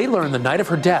instance, they learned the night of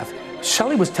her death,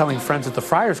 Shelley was telling friends at the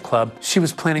Friars Club she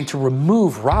was planning to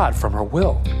remove Rod from her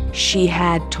will. She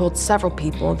had told several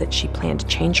people that she planned to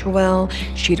change her will.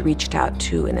 She'd reached out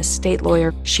to an estate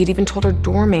lawyer. She'd even told her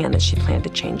doorman that she planned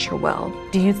to change her will.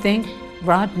 Do you think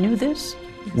Rod knew this?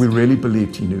 We really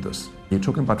believed he knew this. You're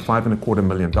talking about $5.25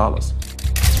 million.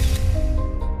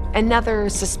 Another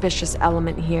suspicious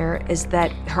element here is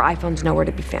that her iPhone's nowhere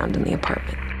to be found in the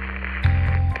apartment.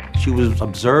 She was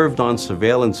observed on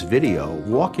surveillance video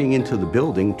walking into the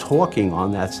building, talking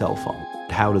on that cell phone.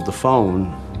 How did the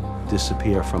phone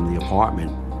disappear from the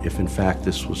apartment if in fact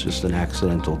this was just an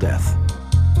accidental death?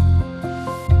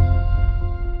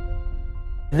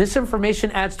 This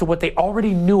information adds to what they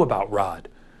already knew about Rod,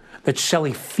 that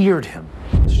Shelley feared him.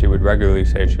 She would regularly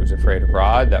say she was afraid of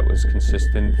Rod. That was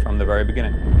consistent from the very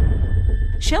beginning.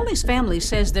 Shelley's family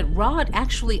says that Rod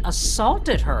actually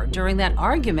assaulted her during that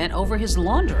argument over his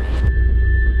laundry.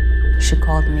 She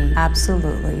called me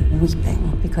absolutely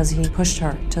weeping because he pushed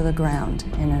her to the ground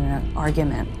in an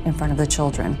argument in front of the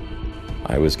children.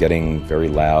 I was getting very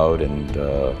loud and,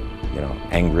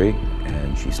 angry,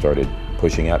 and she started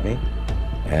pushing at me.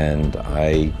 And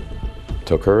I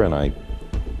took her and I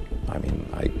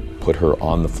put her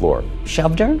on the floor.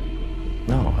 Shoved her?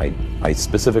 No, I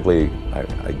specifically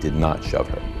did not shove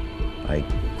her. I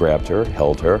grabbed her,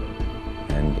 held her,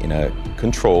 and in a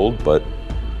controlled but,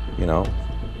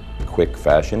 quick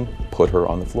fashion, put her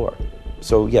on the floor.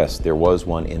 So yes, there was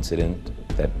one incident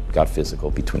that got physical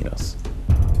between us.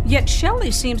 Yet Shelley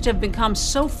seems to have become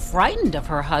so frightened of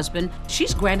her husband,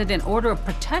 she's granted an order of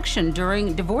protection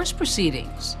during divorce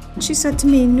proceedings. She said to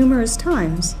me numerous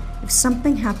times, if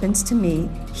something happens to me,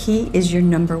 he is your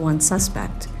 #1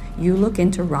 suspect. You look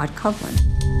into Rod Kovlin.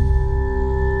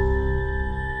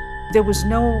 There was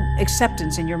no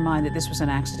acceptance in your mind that this was an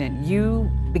accident. You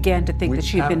began to think that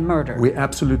she had been murdered. We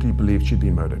absolutely believed she'd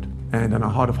been murdered. And in our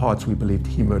heart of hearts, we believed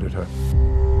he murdered her.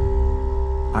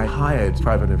 I hired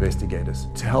private investigators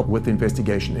to help with the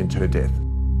investigation into her death.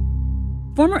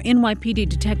 Former NYPD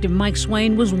Detective Mike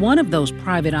Swain was one of those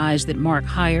private eyes that Mark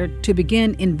hired to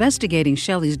begin investigating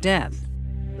Shelley's death.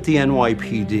 The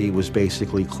NYPD was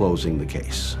basically closing the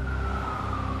case.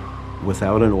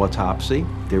 Without an autopsy,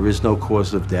 there is no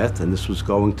cause of death, and this was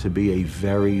going to be a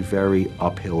very, very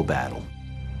uphill battle.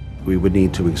 We would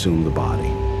need to exhume the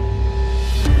body.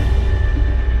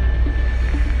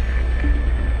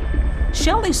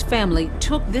 Shelley's family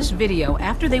took this video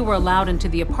after they were allowed into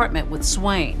the apartment with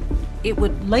Swain. It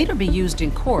would later be used in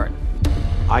court.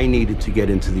 I needed to get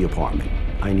into the apartment.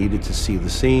 I needed to see the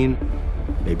scene.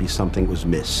 Maybe something was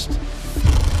missed.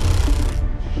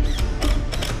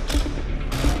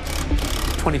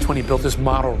 2020 built this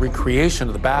model recreation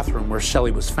of the bathroom where Shelley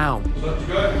was found. Looks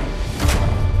good.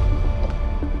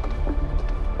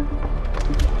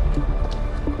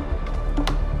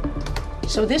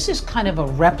 So this is kind of a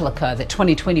replica that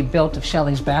 2020 built of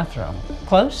Shelley's bathroom.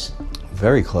 Close?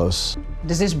 Very close.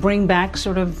 Does this bring back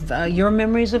sort of your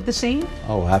memories of the scene?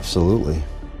 Oh, absolutely.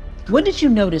 What did you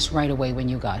notice right away when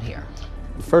you got here?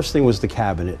 The first thing was the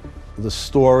cabinet. The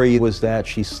story was that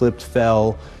she slipped,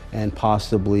 fell, and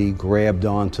possibly grabbed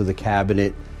onto the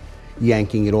cabinet,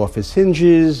 yanking it off its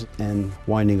hinges and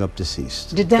winding up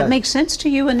deceased. Did that make sense to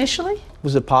you initially?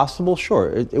 Was it possible?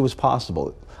 Sure, it was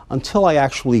possible. Until I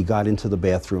actually got into the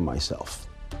bathroom myself.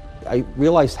 I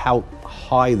realized how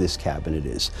high this cabinet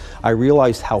is. I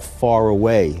realized how far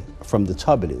away from the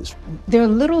tub it is. There are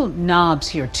little knobs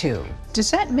here too. Does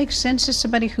that make sense to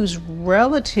somebody who's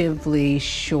relatively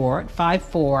short,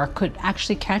 5'4", could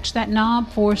actually catch that knob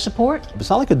for support? It's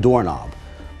not like a doorknob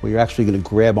where you're actually going to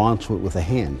grab onto it with a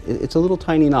hand. It's a little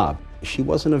tiny knob. She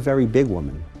wasn't a very big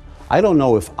woman. I don't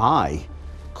know if I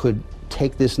could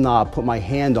take this knob, put my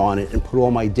hand on it, and put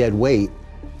all my dead weight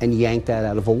and yank that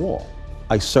out of a wall.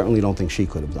 I certainly don't think she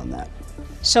could have done that.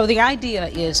 So the idea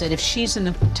is that if she's in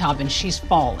the tub and she's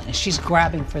falling, and she's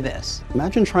grabbing for this.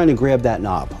 Imagine trying to grab that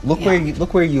knob. Look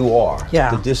where you are.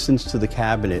 Yeah. The distance to the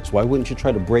cabinets. Why wouldn't you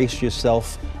try to brace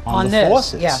yourself on the this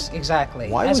faucets? Yeah, exactly.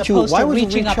 Why As would you? opposed Why to would you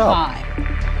reaching reach up up?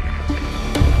 high.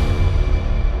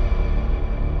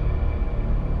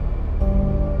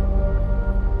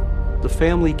 The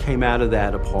family came out of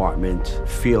that apartment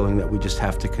feeling that we just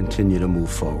have to continue to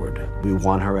move forward. We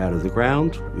want her out of the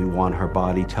ground, we want her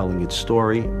body telling its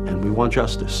story, and we want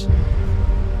justice.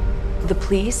 The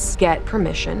police get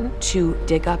permission to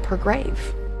dig up her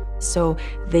grave, so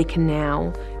they can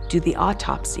now do the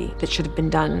autopsy that should have been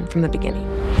done from the beginning.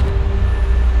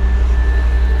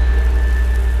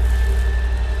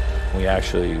 We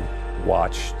actually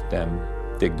watched them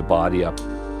dig the body up.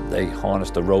 They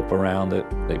harnessed a rope around it,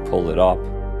 they pulled it up.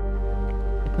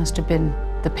 It must have been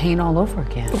the pain all over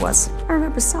again. It was. I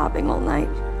remember sobbing all night.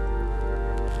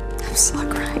 I'm still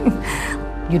crying.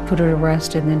 You'd put her to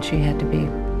rest and then she had to be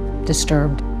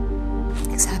disturbed.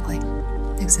 Exactly.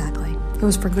 Exactly. It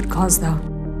was for good cause, though.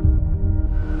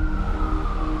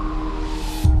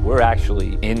 We're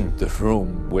actually in the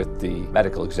room with the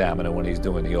medical examiner when he's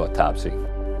doing the autopsy.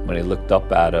 When he looked up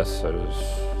at us, it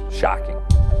was shocking.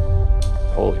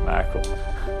 Holy mackerel.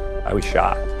 I was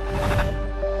shocked.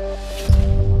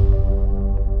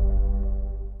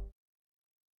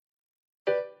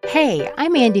 Hey,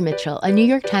 I'm Andy Mitchell, a New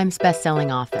York Times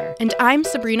bestselling author. And I'm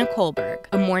Sabrina Kohlberg,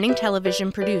 a morning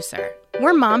television producer.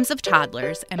 We're moms of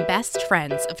toddlers and best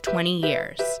friends of 20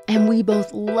 years. And we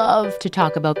both love to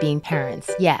talk about being parents,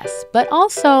 yes, but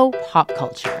also pop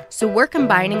culture. So we're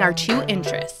combining our two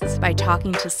interests by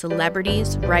talking to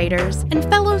celebrities, writers, and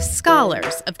fellow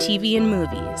scholars of TV and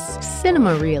movies.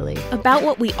 Cinema, really. About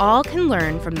what we all can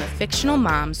learn from the fictional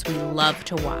moms we love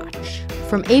to watch.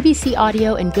 From ABC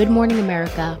Audio and Good Morning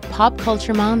America, Pop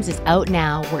Culture Moms is out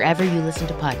now wherever you listen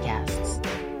to podcasts.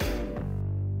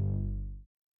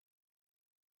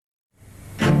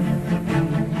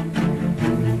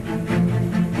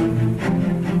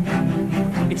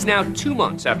 It's now 2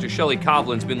 months after Shelley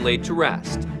Kovlin's been laid to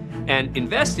rest, and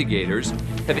investigators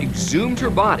have exhumed her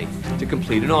body to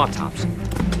complete an autopsy.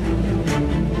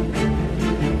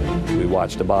 We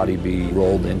watched the body be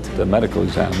rolled into the medical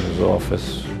examiner's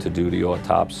office to do the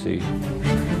autopsy.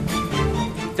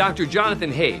 Dr.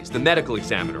 Jonathan Hayes, the medical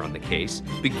examiner on the case,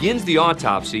 begins the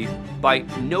autopsy by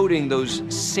noting those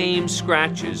same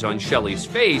scratches on Shelley's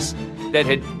face that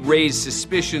had raised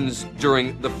suspicions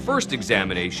during the first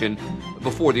examination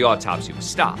before the autopsy was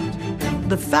stopped.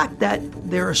 The fact that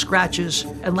there are scratches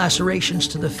and lacerations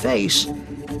to the face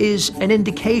is an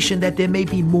indication that there may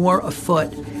be more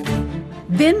afoot.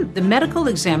 Then the medical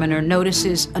examiner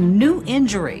notices a new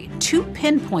injury, 2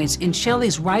 pinpoints in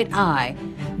Shelley's right eye,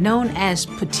 known as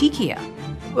petechia.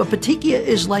 A petechia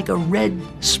is like a red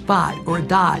spot or a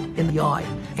dot in the eye,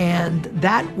 and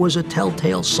that was a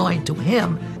telltale sign to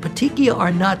him. Petechia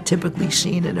are not typically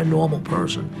seen in a normal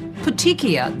person.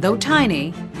 Petechia, though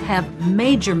tiny, have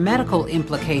major medical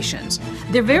implications.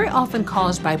 They're very often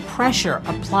caused by pressure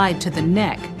applied to the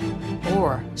neck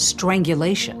or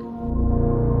strangulation.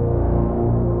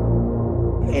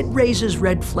 It raises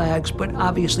red flags, but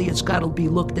obviously it's got to be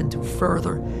looked into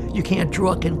further. You can't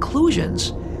draw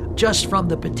conclusions just from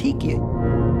the petechia.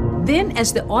 Then,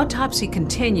 as the autopsy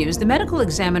continues, the medical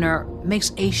examiner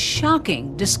makes a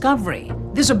shocking discovery.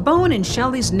 There's a bone in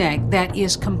Shelley's neck that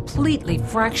is completely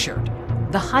fractured,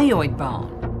 the hyoid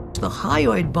bone. The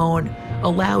hyoid bone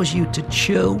allows you to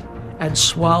chew and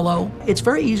swallow. It's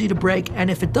very easy to break, and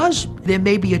if it does, there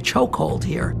may be a chokehold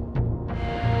here.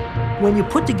 When you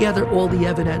put together all the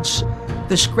evidence,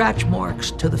 the scratch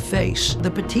marks to the face, the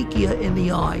petechia in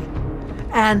the eye,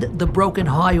 and the broken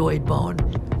hyoid bone,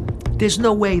 there's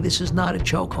no way this is not a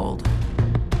chokehold.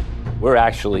 We're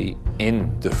actually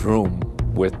in the room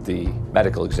with the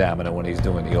medical examiner when he's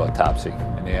doing the autopsy.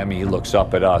 And he looks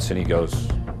up at us and he goes,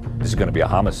 "This is going to be a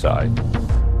homicide."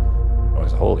 I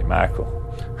was, holy mackerel.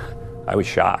 I was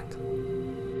shocked.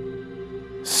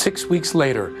 6 weeks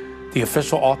later, the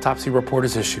official autopsy report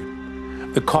is issued.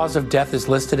 The cause of death is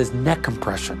listed as neck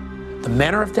compression. The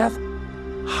manner of death,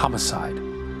 homicide.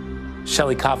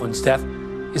 Shelley Kovlin's death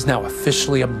is now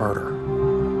officially a murder.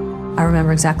 I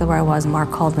remember exactly where I was.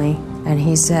 Mark called me and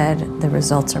he said, the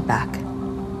results are back.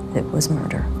 It was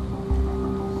murder.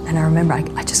 And I remember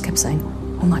I just kept saying,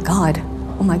 oh my God,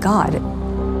 oh my God.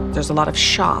 There's a lot of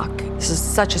shock. This is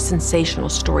such a sensational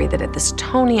story that at this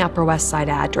Tony Upper West Side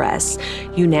address,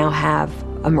 you now have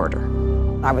a murder.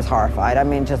 I was horrified. I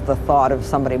mean, just the thought of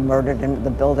somebody murdered in the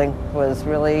building was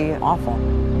really awful.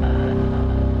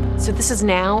 So this is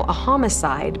now a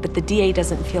homicide, but the DA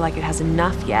doesn't feel like it has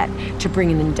enough yet to bring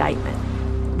an indictment.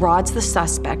 Rod's the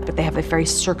suspect, but they have a very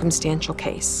circumstantial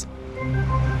case.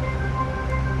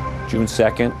 June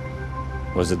 2nd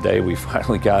was the day we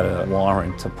finally got a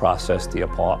warrant to process the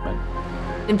apartment.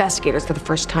 Investigators, for the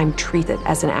first time, treat it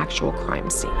as an actual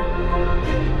crime scene.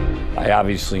 I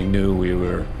obviously knew we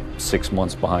were 6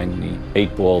 months behind the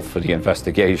 8 ball for the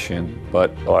investigation,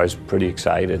 but I was pretty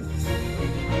excited.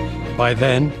 By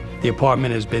then, the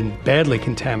apartment has been badly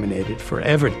contaminated,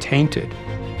 forever tainted.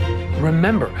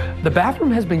 Remember, the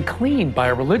bathroom has been cleaned by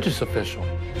a religious official.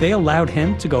 They allowed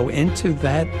him to go into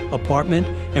that apartment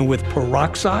and with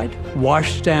peroxide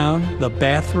wash down the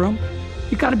bathroom?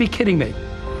 You gotta be kidding me.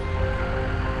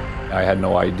 I had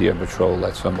no idea Patrol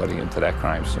let somebody into that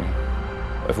crime scene.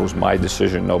 If it was my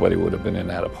decision, nobody would have been in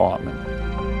that apartment.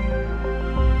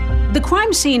 The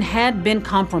crime scene had been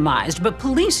compromised, but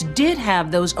police did have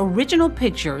those original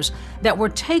pictures that were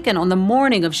taken on the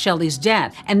morning of Shelley's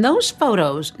death, and those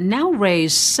photos now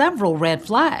raise several red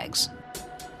flags.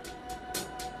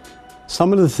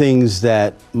 Some of the things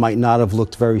that might not have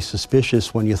looked very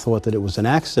suspicious when you thought that it was an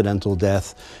accidental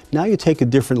death, now you take a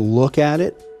different look at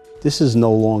it. This is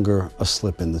no longer a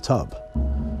slip in the tub,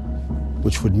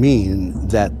 which would mean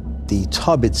that the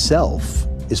tub itself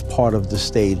is part of the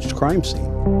staged crime scene.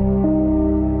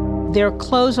 There are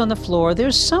clothes on the floor.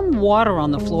 There's some water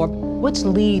on the floor. What's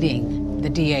leading the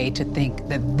DA to think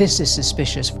that this is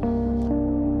suspicious?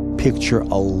 Picture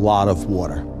a lot of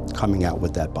water coming out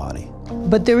with that body.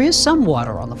 But there is some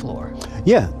water on the floor.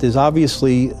 Yeah, there's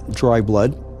obviously dry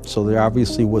blood. So there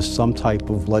obviously was some type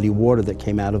of bloody water that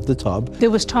came out of the tub. There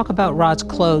was talk about Rod's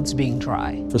clothes being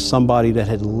dry. For somebody that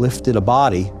had lifted a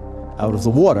body out of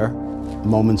the water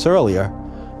moments earlier,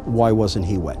 why wasn't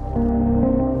he wet?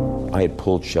 I had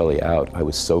pulled Shelley out. I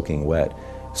was soaking wet.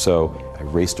 So I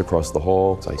raced across the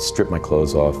hall. I stripped my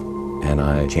clothes off and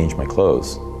I changed my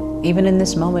clothes. Even in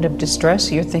this moment of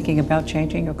distress, you're thinking about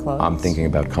changing your clothes? I'm thinking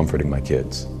about comforting my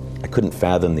kids. I couldn't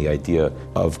fathom the idea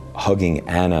of hugging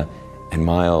Anna and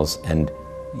Miles and,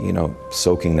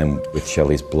 soaking them with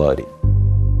Shelley's blood.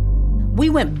 We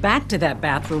went back to that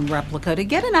bathroom replica to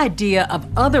get an idea of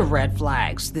other red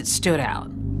flags that stood out.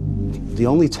 The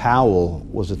only towel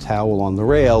was a towel on the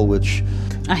rail, which...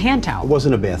 A hand towel. It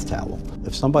wasn't a bath towel.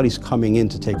 If somebody's coming in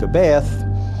to take a bath,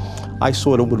 I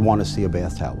sort of would want to see a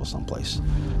bath towel someplace.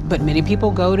 But many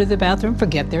people go to the bathroom,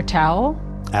 forget their towel.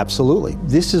 Absolutely.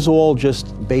 This is all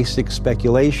just basic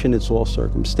speculation. It's all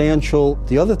circumstantial.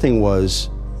 The other thing was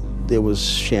there was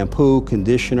shampoo,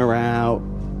 conditioner out.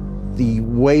 The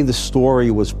way the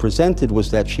story was presented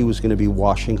was that she was going to be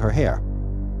washing her hair.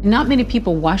 Not many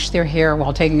people wash their hair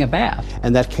while taking a bath.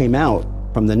 And that came out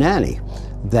from the nanny,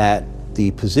 that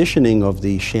the positioning of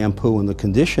the shampoo and the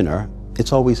conditioner,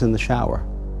 it's always in the shower,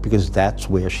 because that's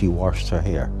where she washed her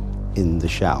hair, in the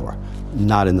shower,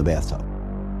 not in the bathtub.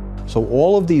 So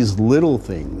all of these little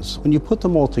things, when you put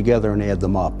them all together and add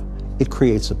them up, it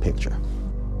creates a picture.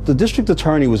 The district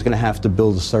attorney was going to have to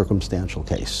build a circumstantial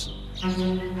case.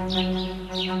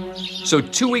 So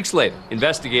 2 weeks later,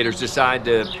 investigators decide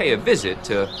to pay a visit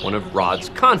to one of Rod's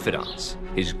confidants,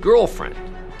 his girlfriend,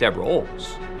 Deborah Oles.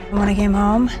 When I came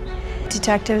home,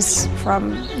 detectives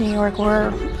from New York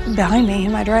were behind me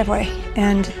in my driveway,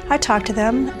 and I talked to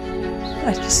them.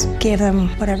 I just gave them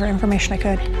whatever information I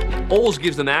could. Oles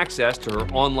gives them access to her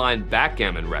online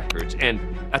backgammon records, and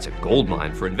that's a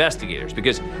goldmine for investigators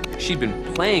because she'd been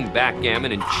playing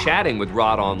backgammon and chatting with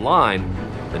Rod online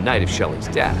the night of Shelley's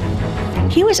death.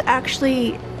 He was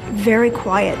actually very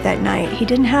quiet that night. He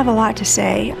didn't have a lot to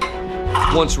say.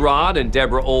 Once Rod and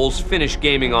Deborah Oles finish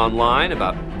gaming online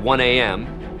about 1 a.m.,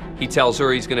 he tells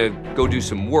her he's gonna go do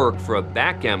some work for a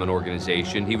backgammon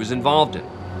organization he was involved in.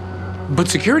 But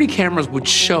security cameras would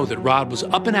show that Rod was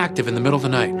up and active in the middle of the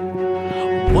night.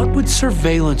 What would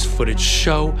surveillance footage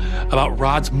show about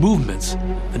Rod's movements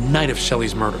the night of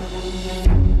Shelley's murder?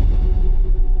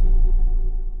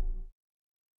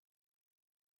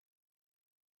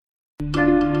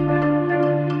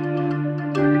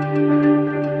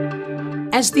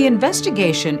 As the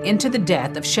investigation into the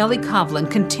death of Shelley Kovlin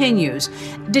continues,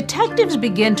 detectives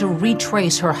begin to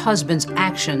retrace her husband's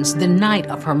actions the night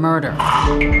of her murder.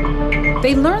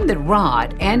 They learn that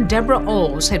Rod and Deborah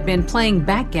Oles had been playing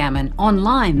backgammon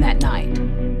online that night.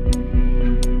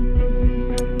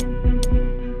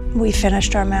 We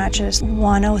finished our matches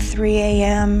 1:03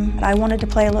 a.m. I wanted to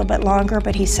play a little bit longer,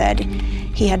 but he said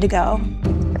he had to go.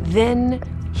 Then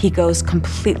he goes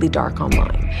completely dark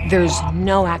online. There's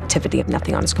no activity,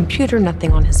 nothing on his computer,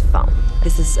 nothing on his phone.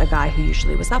 This is a guy who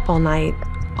usually was up all night,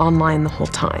 online the whole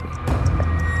time.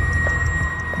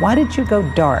 Why did you go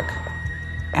dark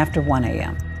after 1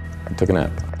 a.m.? I took a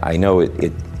nap. I know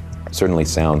it certainly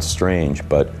sounds strange,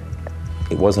 but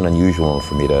it wasn't unusual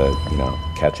for me to,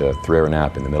 catch a 3-hour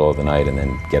nap in the middle of the night and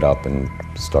then get up and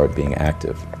start being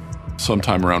active.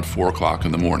 Sometime around 4 o'clock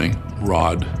in the morning,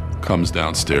 Rod comes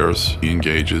downstairs. He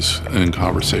engages in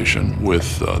conversation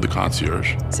with the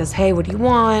concierge. Says, hey, what do you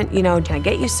want? Can I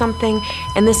get you something?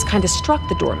 And this kind of struck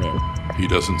the doorman. He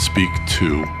doesn't speak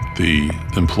to the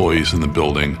employees in the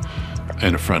building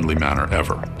in a friendly manner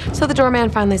ever. So the doorman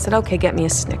finally said, okay, get me a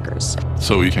Snickers.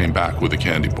 So he came back with a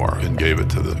candy bar and gave it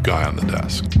to the guy on the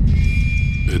desk.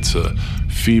 It's a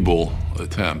feeble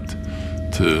attempt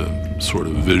to sort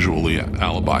of visually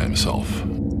alibi himself.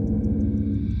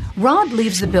 Rod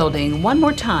leaves the building one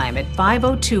more time at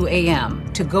 5:02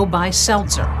 a.m. to go buy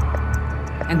seltzer,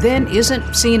 and then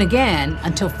isn't seen again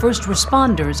until first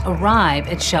responders arrive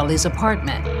at Shelley's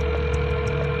apartment.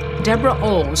 Deborah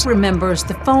Oles remembers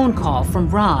the phone call from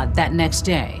Rod that next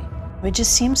day. It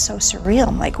just seems so surreal.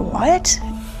 I'm like, what?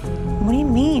 What do you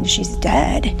mean? She's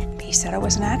dead. He said it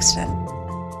was an accident.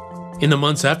 In the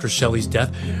months after Shelley's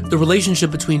death, the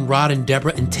relationship between Rod and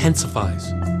Deborah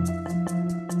intensifies.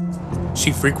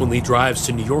 She frequently drives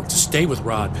to New York to stay with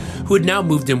Rod, who had now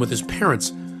moved in with his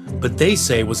parents, but they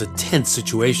say it was a tense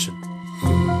situation.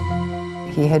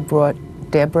 He had brought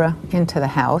Deborah into the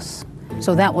house.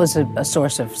 So that was a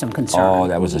source of some concern. Oh,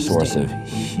 that was a source of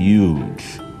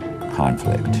huge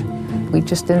conflict. We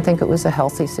just didn't think it was a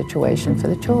healthy situation for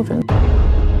the children.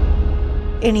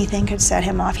 anything could set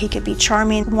him off. He could be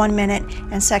charming 1 minute,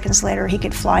 and seconds later he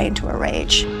could fly into a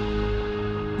rage.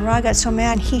 Rod got so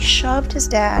mad, he shoved his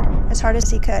dad as hard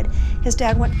as he could. His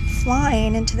dad went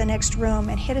flying into the next room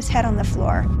and hit his head on the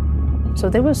floor. So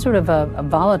there was sort of a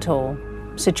volatile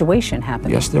situation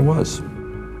happening. Yes, there was.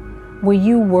 Were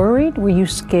you worried? Were you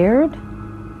scared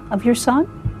of your son?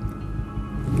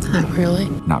 Not really.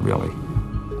 Not really.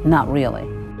 Not really.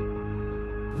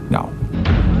 No.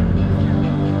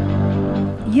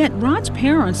 Yet Rod's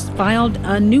parents filed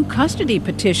a new custody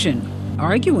petition,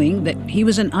 arguing that he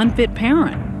was an unfit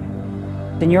parent.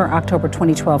 In your October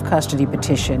 2012 custody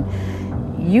petition,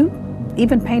 you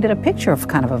even painted a picture of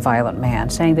kind of a violent man,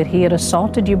 saying that he had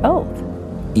assaulted you both.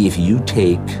 If you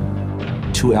take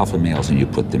two alpha males and you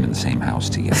put them in the same house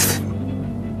together,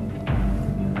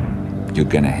 you're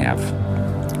going to have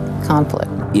conflict.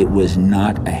 It was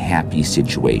not a happy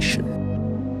situation.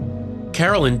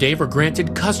 Carol and Dave are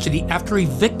granted custody after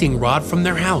evicting Rod from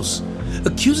their house,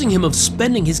 accusing him of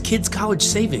spending his kids' college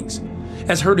savings,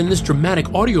 as heard in this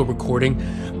dramatic audio recording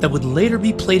that would later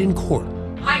be played in court.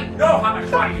 I know how much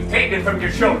money you've taken from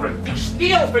your children. You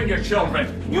steal from your children.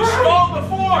 You stole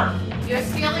before. You're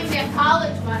stealing their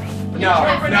college money. No,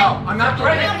 I'm not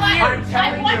doing it. I'm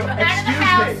telling you,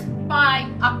 excuse me.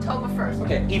 By October 1st.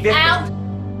 Okay, evict Out.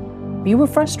 You were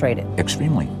frustrated.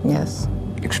 Extremely. Yes.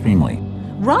 Extremely.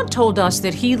 Rod told us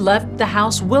that he left the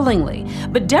house willingly,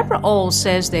 but Deborah Oles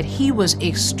says that he was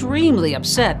extremely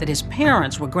upset that his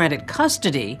parents were granted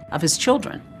custody of his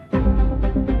children.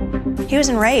 He was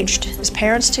enraged. His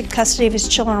parents took custody of his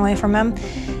children away from him,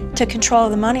 took control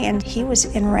of the money, and he was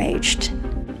enraged.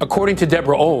 According to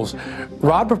Deborah Oles,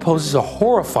 Rod proposes a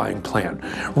horrifying plan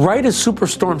right as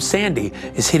Superstorm Sandy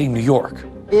is hitting New York.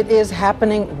 It is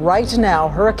happening right now.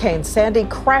 Hurricane Sandy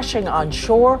crashing on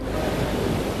shore.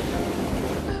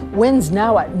 Winds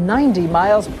now at 90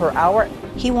 miles per hour.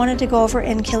 He wanted to go over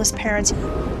and kill his parents.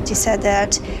 He said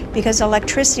that because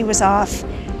electricity was off,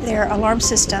 their alarm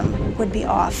system would be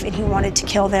off, and he wanted to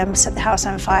kill them, set the house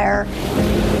on fire.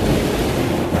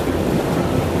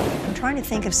 I'm trying to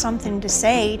think of something to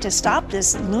say to stop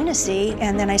this lunacy,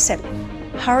 and then I said,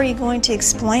 how are you going to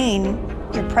explain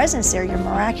your presence there? You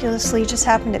miraculously just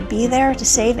happened to be there to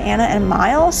save Anna and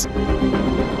Miles?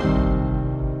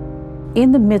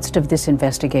 In the midst of this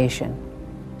investigation,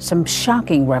 some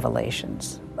shocking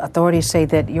revelations. Authorities say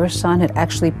that your son had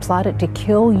actually plotted to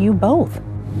kill you both.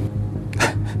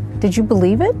 Did you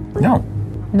believe it? No.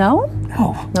 No?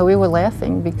 No. No, we were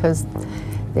laughing because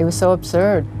they were so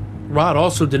absurd. Rod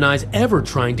also denies ever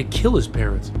trying to kill his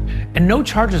parents, and no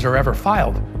charges are ever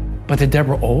filed. But to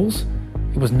Deborah Oles,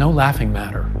 it was no laughing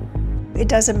matter. It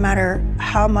doesn't matter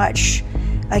how much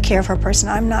I care for a person.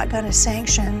 I'm not going to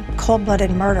sanction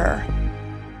cold-blooded murder.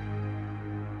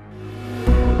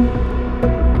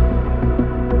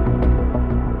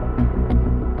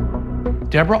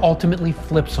 Deborah ultimately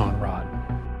flips on Rod.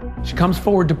 She comes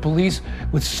forward to police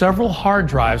with several hard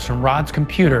drives from Rod's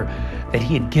computer that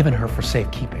he had given her for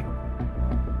safekeeping.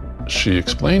 She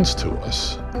explains to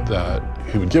us that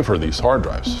he would give her these hard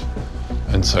drives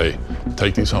and say,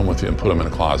 take these home with you and put them in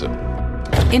a closet.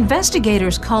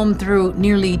 Investigators combed through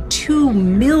nearly 2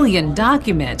 million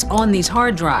documents on these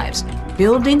hard drives,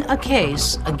 building a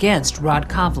case against Rod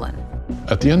Kovlin.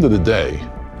 At the end of the day,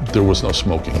 there was no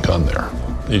smoking gun there.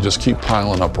 You just keep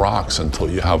piling up rocks until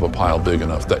you have a pile big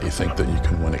enough that you think that you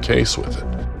can win a case with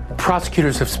it.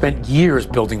 Prosecutors have spent years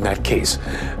building that case,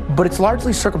 but it's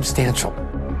largely circumstantial.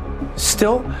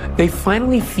 Still, they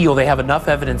finally feel they have enough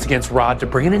evidence against Rod to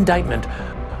bring an indictment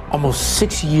almost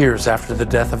 6 years after the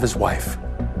death of his wife.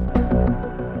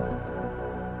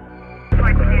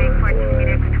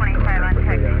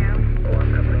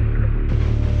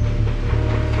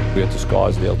 We were at the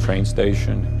Scarsdale train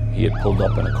station. He had pulled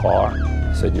up in a car.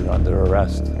 He said, you're under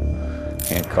arrest.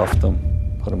 Handcuffed him,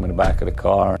 put him in the back of the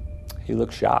car. He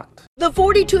looked shocked. The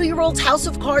 42-year-old's house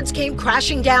of cards came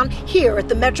crashing down here at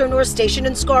the Metro North station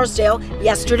in Scarsdale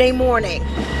yesterday morning.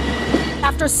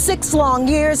 After 6 long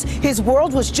years, his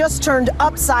world was just turned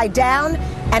upside down,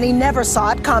 and he never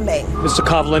saw it coming. Mr.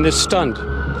 Kovlin is stunned.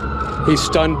 He's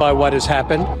stunned by what has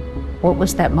happened. What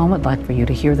was that moment like for you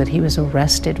to hear that he was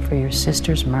arrested for your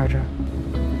sister's murder?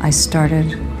 I started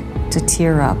to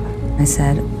tear up. I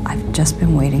said, I've just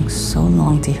been waiting so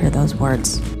long to hear those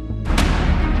words.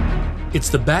 It's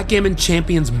the backgammon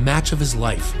champion's match of his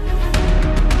life.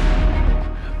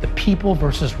 The people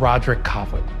versus Roderick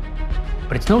Kovlin.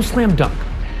 But it's no slam dunk.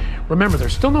 Remember,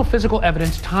 there's still no physical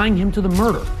evidence tying him to the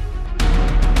murder.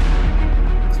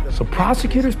 So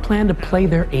prosecutors plan to play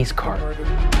their ace card.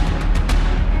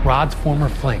 Rod's former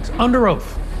flings, under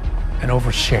oath and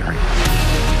oversharing.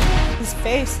 He's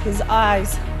face, his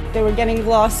eyes. They were getting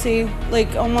glossy,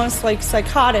 like almost like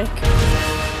psychotic.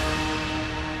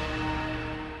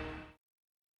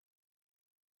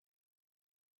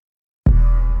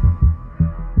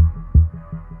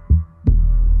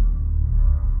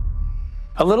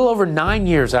 A little over 9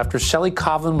 years after Shelley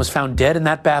Kovlin was found dead in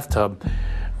that bathtub,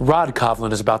 Rod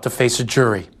Kovlin is about to face a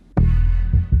jury.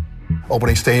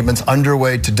 Opening statements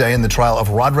underway today in the trial of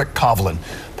Roderick Kovlin.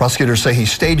 Prosecutors say he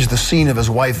staged the scene of his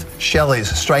wife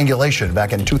Shelley's strangulation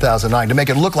back in 2009 to make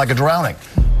it look like a drowning.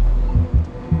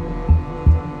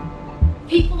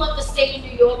 People of the state of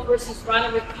New York versus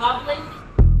Roderick Kovlin.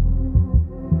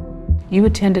 You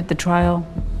attended the trial?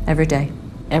 Every day.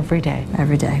 Every day?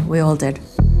 Every day. We all did.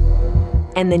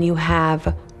 And then you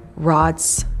have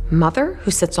Rod's mother,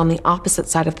 who sits on the opposite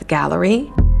side of the gallery.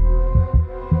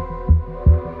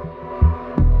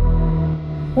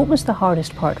 What was the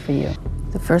hardest part for you?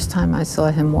 The first time I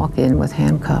saw him walk in with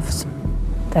handcuffs.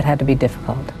 That had to be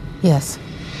difficult. Yes.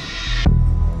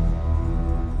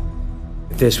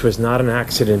 This was not an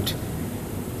accident.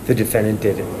 The defendant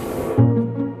did it.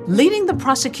 Leading the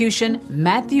prosecution,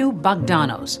 Matthew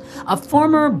Bogdanos, a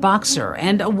former boxer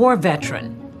and a war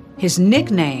veteran. His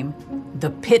nickname,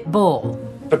 the Pit Bull.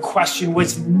 The question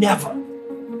was never,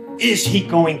 is he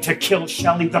going to kill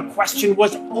Shelley? The question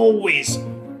was always,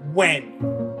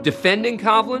 when? Defending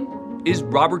Kovlin is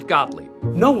Robert Gottlieb.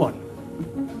 No one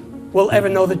will ever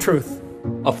know the truth.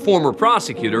 A former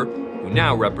prosecutor who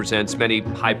now represents many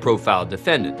high-profile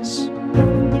defendants.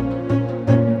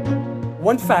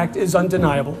 One fact is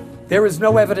undeniable. There is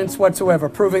no evidence whatsoever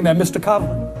proving that Mr.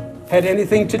 Kovlin had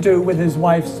anything to do with his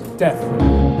wife's death.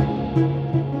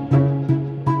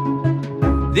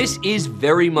 This is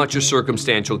very much a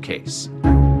circumstantial case.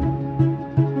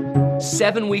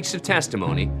 7 weeks of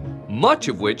testimony, much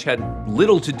of which had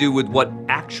little to do with what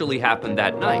actually happened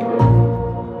that night.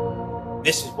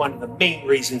 This is one of the main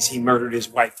reasons he murdered his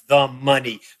wife, the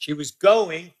money. She was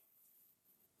going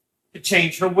to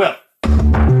change her will.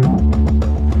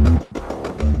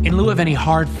 In lieu of any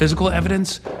hard physical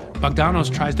evidence, Bogdanos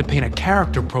tries to paint a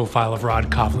character profile of Rod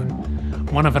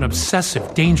Kovlin, one of an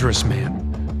obsessive, dangerous man.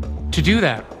 To do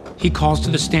that, he calls to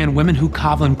the stand women who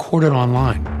Kovlin courted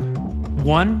online.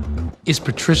 One is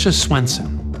Patricia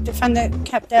Swenson. Defendant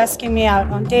kept asking me out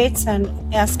on dates and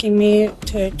asking me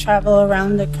to travel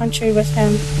around the country with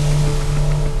him.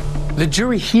 The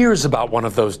jury hears about one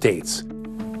of those dates.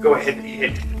 Go ahead and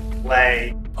hit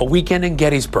play. A weekend in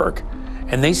Gettysburg,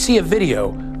 and they see a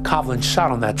video Kovlin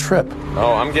shot on that trip.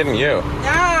 Oh, I'm getting you.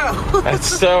 No! I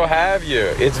so have you.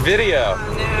 It's video.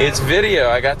 Oh, no. It's video.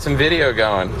 I got some video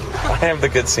going. I have the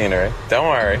good scenery. Don't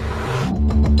worry.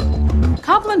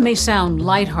 Kovlin may sound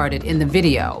lighthearted in the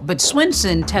video, but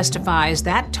Swenson testifies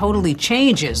that totally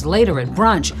changes later at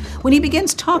brunch when he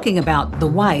begins talking about the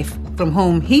wife from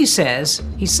whom he says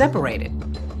he separated.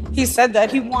 He said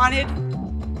that he wanted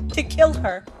to kill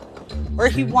her, or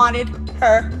he wanted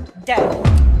her dead.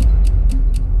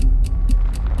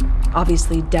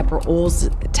 Obviously, Deborah Ohl's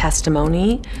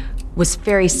testimony was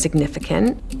very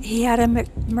significant. He had a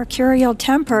mercurial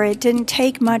temper. It didn't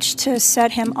take much to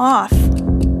set him off.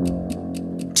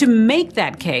 To make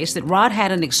that case that Rod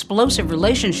had an explosive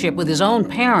relationship with his own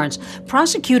parents,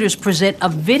 prosecutors present a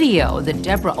video that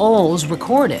Deborah Ohl's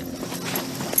recorded.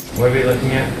 What are we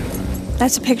looking at?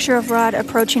 That's a picture of Rod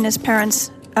approaching his parents'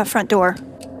 front door.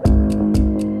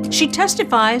 She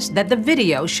testifies that the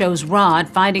video shows Rod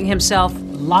finding himself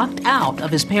locked out of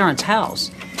his parents'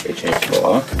 house. They changed the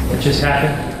lock. What just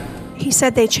happened? He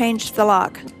said they changed the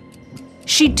lock.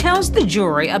 She tells the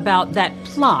jury about that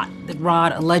plot that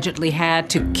Rod allegedly had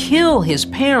to kill his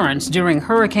parents during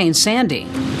Hurricane Sandy.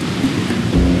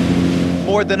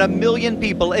 More than 1 million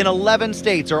people in 11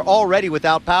 states are already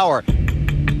without power.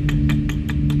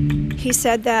 He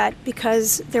said that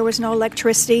because there was no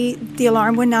electricity, the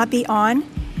alarm would not be on.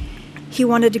 He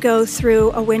wanted to go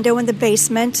through a window in the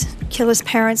basement, kill his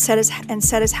parents, set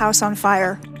his house on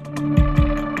fire.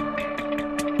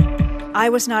 I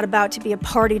was not about to be a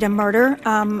party to murder.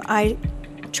 I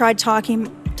tried talking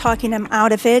him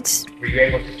out of it. Were you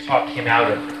able to talk him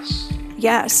out of this?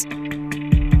 Yes.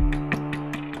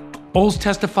 Ohl's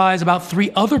testifies about 3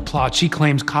 other plots she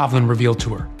claims Kovlin revealed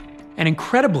to her. And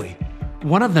incredibly,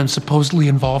 one of them supposedly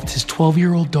involved his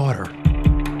 12-year-old daughter.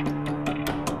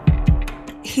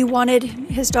 He wanted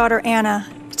his daughter Anna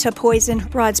to poison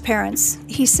Rod's parents.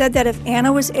 He said that if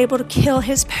Anna was able to kill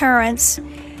his parents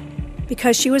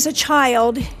because she was a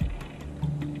child,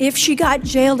 if she got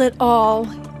jailed at all,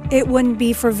 it wouldn't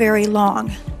be for very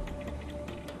long.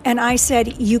 And I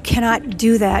said, you cannot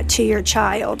do that to your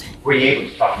child. Were you able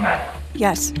to talk him out?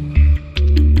 Yes.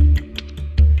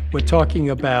 We're talking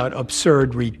about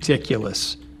absurd,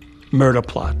 ridiculous murder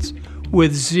plots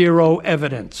with zero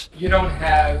evidence. You don't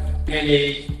have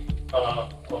any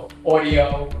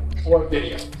audio or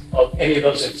video of any of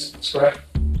those incidents, correct?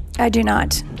 I do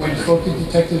not. When you spoke to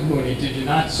Detective Mooney, did you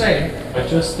not say, I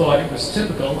just thought it was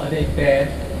typical of a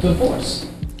bad divorce?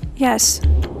 Yes.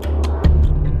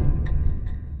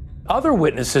 Other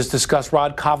witnesses discussed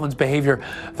Rod Covlin's behavior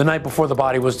the night before the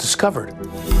body was discovered.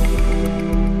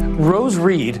 Rose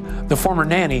Reed, the former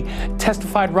nanny,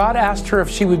 testified Rod asked her if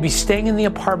she would be staying in the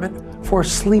apartment for a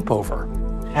sleepover.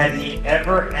 Had he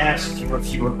ever asked you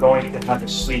if you were going to have a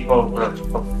sleepover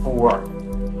before?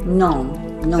 No.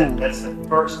 That's the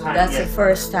first time. That's the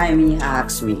first time he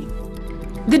asked me.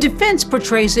 The defense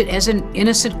portrays it as an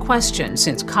innocent question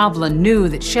since Covlin knew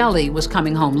that Shelley was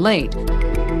coming home late.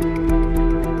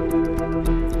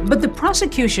 But the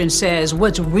prosecution says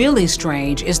what's really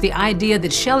strange is the idea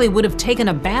that Shelley would have taken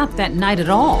a bath that night at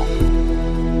all.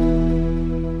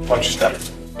 Watch your step.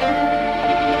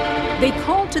 They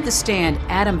called to the stand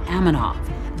Adam Amanoff,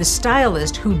 the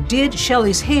stylist who did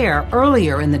Shelley's hair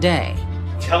earlier in the day.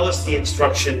 Tell us the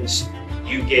instructions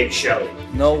you gave Shelley.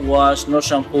 No wash, no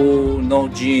shampoo, no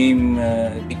gym,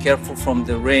 be careful from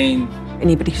the rain.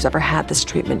 Anybody who's ever had this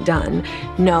treatment done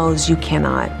knows you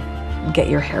cannot get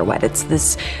your hair wet. It's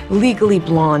this legally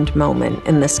blonde moment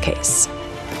in this case.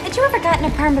 Had you ever gotten a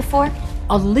perm before?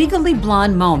 A legally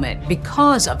blonde moment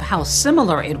because of how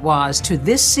similar it was to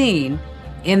this scene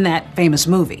in that famous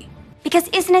movie. Because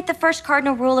isn't it the first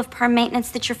cardinal rule of perm maintenance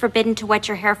that you're forbidden to wet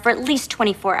your hair for at least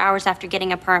 24 hours after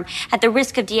getting a perm, at the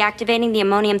risk of deactivating the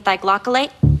ammonium thioglycolate?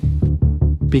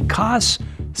 Because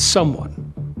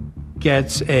someone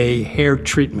gets a hair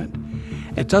treatment,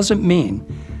 it doesn't mean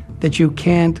that you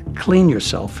can't clean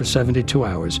yourself for 72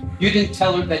 hours. You didn't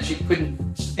tell her that she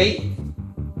couldn't bathe,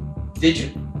 did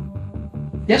you?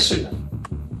 Yes or no?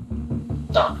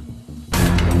 No.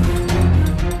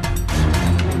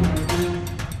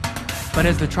 But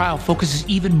as the trial focuses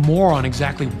even more on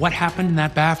exactly what happened in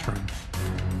that bathroom,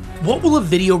 what will a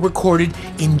video recorded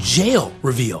in jail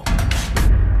reveal?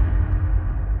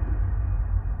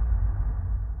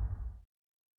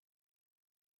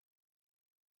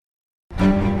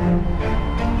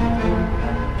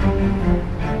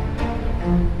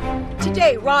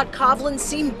 Today, Rod Covlin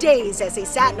seemed dazed as he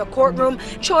sat in a courtroom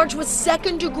charged with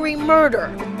second-degree murder.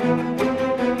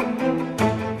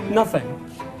 Nothing.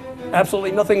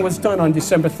 Absolutely nothing was done on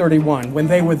December 31 when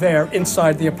they were there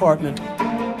inside the apartment.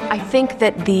 I think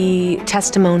that the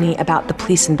testimony about the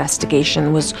police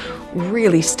investigation was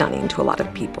really stunning to a lot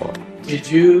of people. Did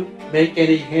you make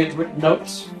any handwritten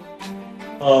notes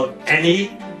of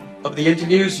any of the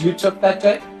interviews you took that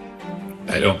day?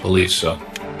 I don't believe so.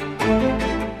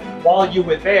 While you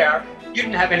were there, you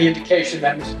didn't have any indication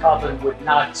that Mr. Covlin would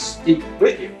not speak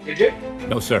with you, did you?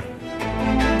 No, sir.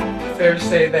 Fair to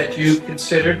say that you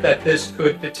considered that this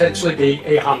could potentially be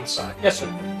a homicide? Yes,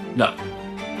 sir. No.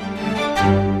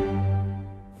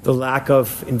 The lack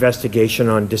of investigation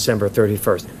on December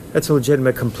 31st. That's a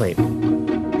legitimate complaint.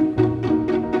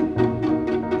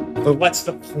 But what's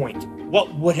the point?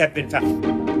 What would have been found?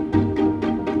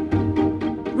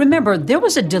 Remember, there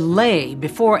was a delay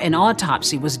before an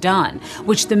autopsy was done,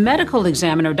 which the medical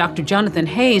examiner, Dr. Jonathan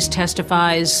Hayes,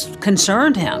 testifies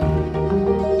concerned him.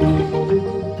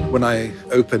 When I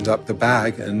opened up the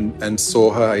bag and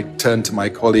saw her, I turned to my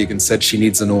colleague and said she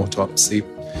needs an autopsy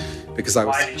because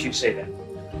Why did you say that?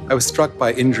 I was struck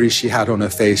by injuries she had on her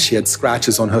face. She had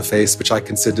scratches on her face, which I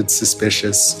considered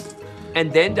suspicious.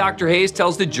 And then Dr. Hayes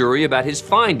tells the jury about his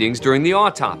findings during the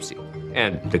autopsy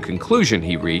and the conclusion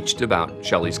he reached about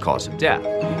Shelley's cause of death.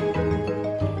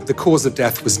 The cause of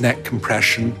death was neck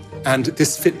compression, and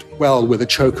this fit well with a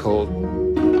chokehold.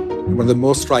 One of the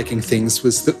more striking things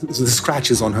was the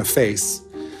scratches on her face.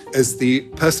 As the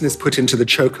person is put into the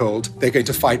chokehold, they're going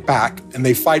to fight back, and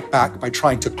they fight back by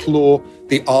trying to claw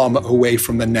the arm away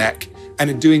from the neck. And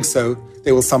in doing so,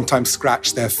 they will sometimes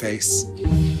scratch their face.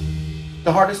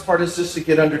 The hardest part is just to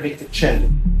get underneath the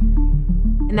chin.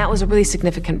 And that was a really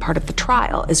significant part of the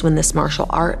trial, is when this martial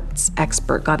arts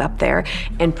expert got up there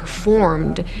and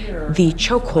performed the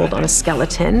chokehold on a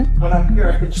skeleton. When I'm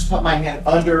here, I can just put my hand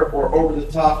under or over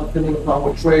the top, depending upon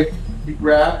which way you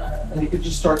grab, and you can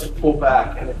just start to pull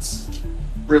back, and it's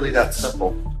really that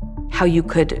simple. How you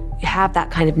could have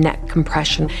that kind of neck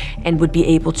compression and would be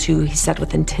able to, he said,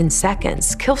 within 10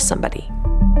 seconds, kill somebody.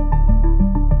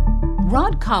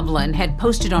 Rod Covlin had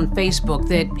posted on Facebook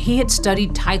that he had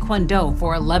studied Taekwondo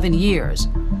for 11 years.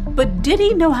 But did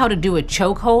he know how to do a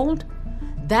chokehold?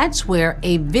 That's where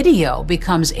a video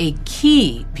becomes a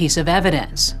key piece of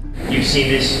evidence. You've seen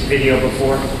this video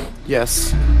before?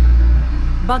 Yes.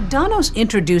 Bogdanos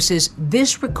introduces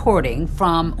this recording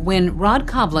from when Rod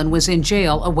Kovlin was in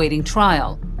jail awaiting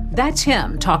trial. That's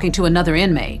him talking to another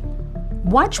inmate.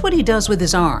 Watch what he does with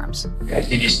his arms. Okay,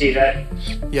 did you see that?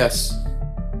 Yes.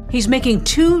 He's making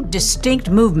two distinct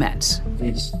movements.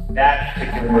 Is that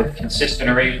particular move consistent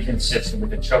or inconsistent with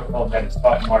the chokehold that is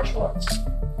taught in martial arts?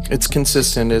 It's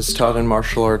consistent as taught in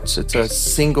martial arts. It's a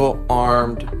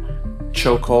single-armed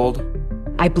chokehold.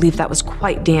 I believe that was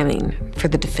quite damning for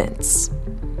the defense.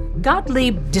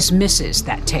 Gottlieb dismisses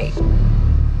that tape.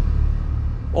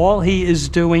 All he is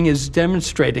doing is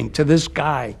demonstrating to this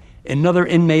guy, another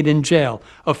inmate in jail,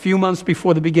 a few months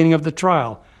before the beginning of the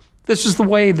trial. This is the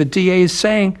way the DA is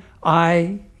saying,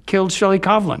 I killed Shelley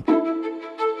Kovlin.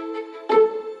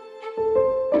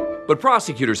 But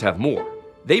prosecutors have more.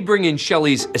 They bring in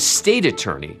Shelley's estate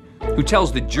attorney, who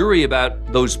tells the jury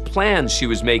about those plans she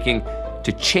was making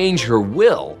to change her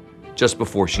will just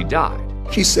before she died.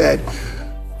 She said,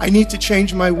 I need to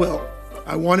change my will.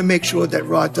 I want to make sure that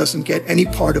Rod doesn't get any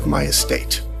part of my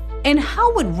estate. And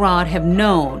how would Rod have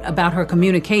known about her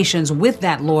communications with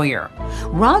that lawyer?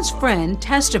 Rod's friend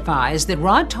testifies that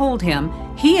Rod told him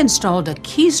he installed a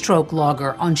keystroke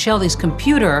logger on Shelley's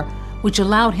computer, which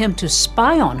allowed him to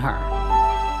spy on her.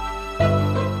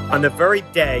 On the very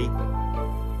day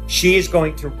she is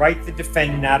going to write the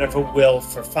defendant out of a will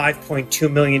for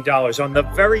 $5.2 million, on the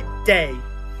very day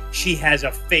she has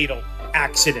a fatal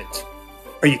accident.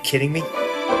 Are you kidding me?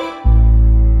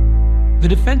 The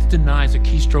defense denies a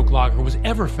keystroke logger was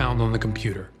ever found on the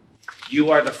computer. You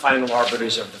are the final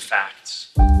arbiters of the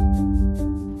facts.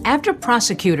 After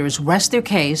prosecutors rest their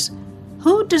case,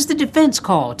 who does the defense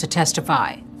call to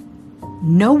testify?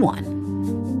 No one.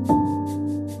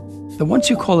 The once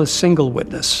you call a single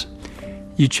witness,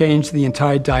 you change the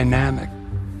entire dynamic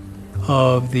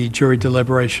of the jury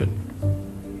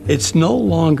deliberation. It's no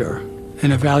longer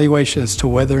an evaluation as to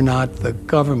whether or not the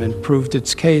government proved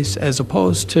its case, as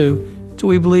opposed to, do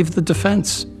we believe the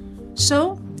defense?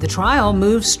 So the trial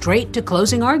moves straight to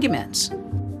closing arguments.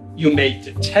 You may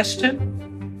detest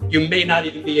him. You may not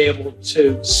even be able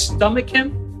to stomach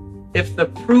him. If the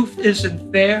proof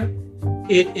isn't there,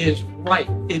 it is right.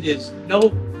 It is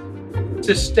noble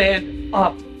to stand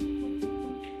up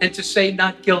and to say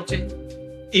not guilty,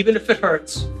 even if it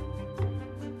hurts,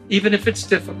 even if it's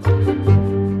difficult.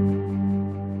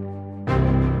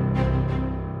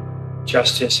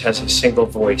 Justice has a single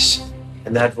voice,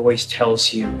 and that voice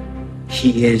tells you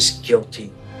he is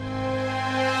guilty.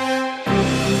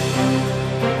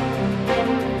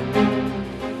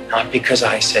 Not because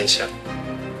I say so,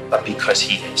 but because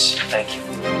he is. Thank you.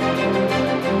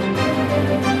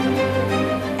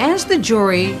 As the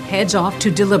jury heads off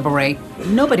to deliberate,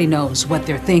 nobody knows what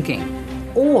they're thinking,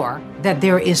 or that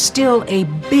there is still a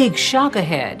big shock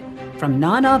ahead from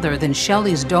none other than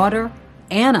Shelley's daughter,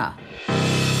 Anna.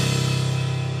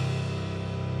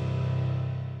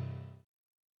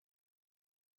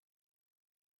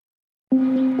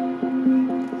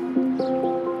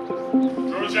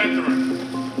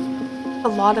 A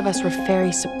lot of us were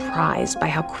very surprised by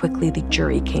how quickly the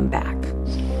jury came back.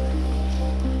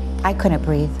 I couldn't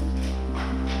breathe.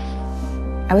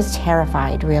 I was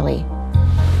terrified, really.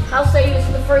 I'll say this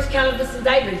is the first count of this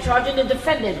indictment, charging the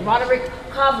defendant, Roderick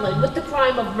Kovlin, with the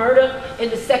crime of murder in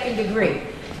the second degree.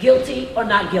 Guilty or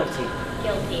not guilty?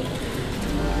 Guilty.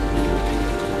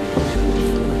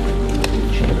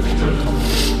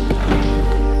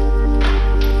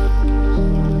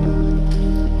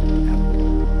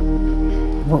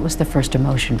 What was the first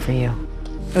emotion for you?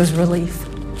 It was relief.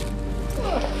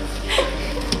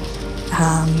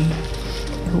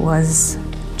 It was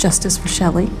justice for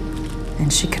Shelley,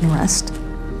 and she can rest.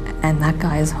 And that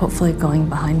guy is hopefully going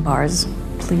behind bars,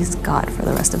 please God, for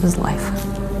the rest of his life.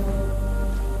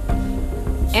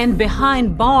 And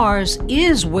behind bars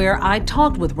is where I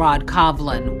talked with Rod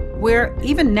Kovlin, where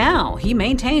even now he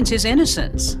maintains his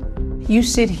innocence. You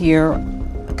sit here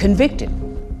convicted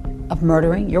of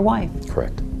murdering your wife.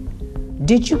 Correct.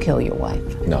 Did you kill your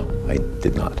wife? No, I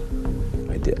did not.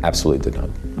 I absolutely did not.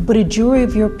 But a jury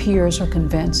of your peers are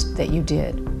convinced that you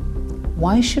did.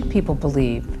 Why should people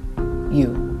believe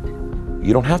you?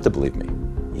 You don't have to believe me.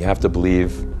 You have to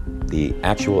believe the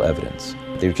actual evidence.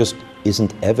 There just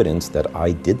isn't evidence that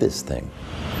I did this thing.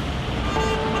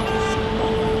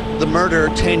 The murder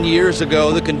 10 years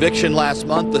ago, the conviction last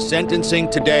month, the sentencing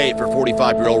today for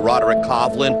 45-year-old Roderick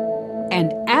Kovlin.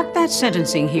 And at that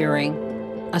sentencing hearing,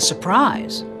 a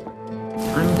surprise.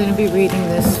 I'm going to be reading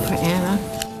this for Anna.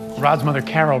 Rod's mother,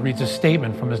 Carol, reads a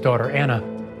statement from his daughter, Anna,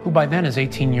 who by then is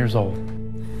 18 years old.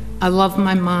 I love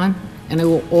my mom, and I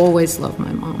will always love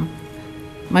my mom.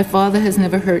 My father has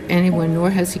never hurt anyone, nor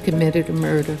has he committed a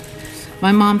murder.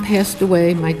 My mom passed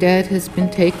away. My dad has been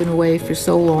taken away for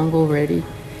so long already.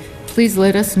 Please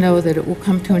let us know that it will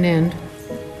come to an end.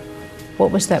 What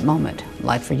was that moment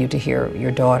like for you to hear your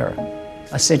daughter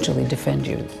essentially defend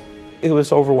you? It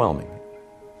was overwhelming.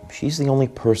 She's the only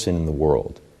person in the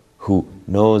world who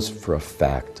knows for a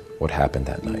fact what happened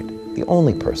that night. The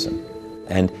only person.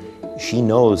 And she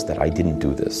knows that I didn't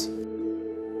do this.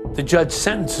 The judge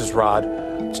sentences Rod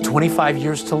to 25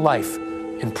 years to life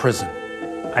in prison.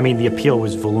 I mean, the appeal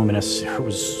was voluminous. It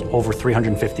was over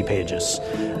 350 pages.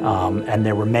 And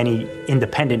there were many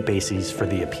independent bases for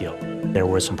the appeal. There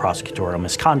was some prosecutorial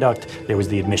misconduct. There was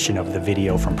the admission of the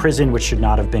video from prison, which should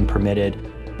not have been permitted.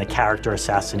 The character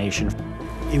assassination.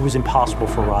 It was impossible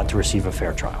for Rod to receive a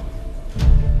fair trial.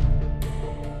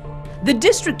 The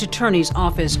district attorney's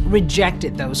office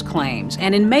rejected those claims,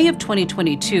 and in May of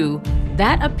 2022,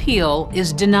 that appeal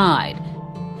is denied.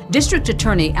 District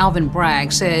Attorney Alvin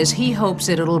Bragg says he hopes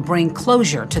that it'll bring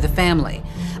closure to the family.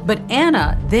 But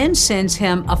Anna then sends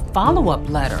him a follow-up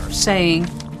letter saying,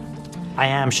 I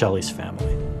am Shelley's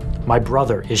family. My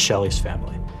brother is Shelley's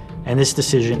family. And this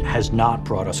decision has not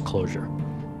brought us closure.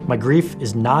 My grief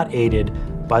is not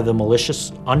aided by the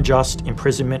malicious, unjust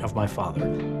imprisonment of my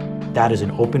father. That is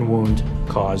an open wound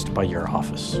caused by your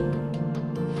office.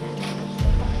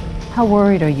 How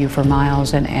worried are you for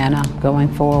Miles and Anna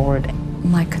going forward?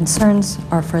 My concerns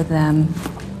are for them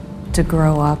to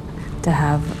grow up, to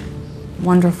have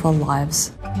wonderful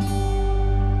lives.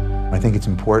 I think it's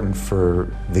important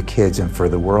for the kids and for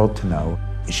the world to know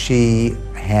she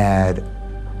had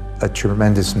a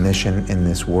tremendous mission in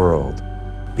this world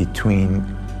between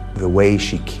the way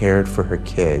she cared for her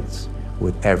kids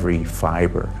with every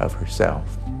fiber of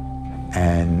herself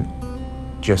and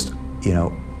just,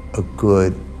 a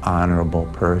good, honorable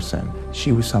person.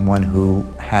 She was someone who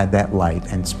had that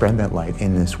light and spread that light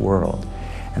in this world.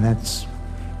 And that's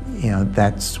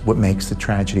what makes the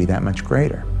tragedy that much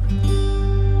greater.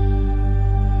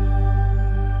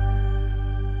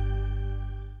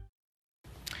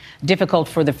 Difficult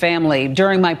for the family.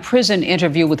 During my prison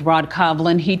interview with Rod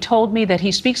Kovlin, he told me that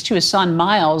he speaks to his son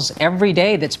Miles every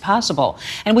day that's possible.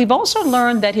 And we've also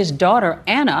learned that his daughter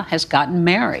Anna has gotten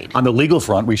married. On the legal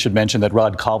front, we should mention that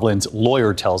Rod Kovlin's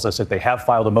lawyer tells us that they have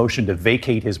filed a motion to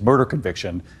vacate his murder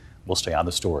conviction. We'll stay on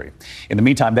the story. In the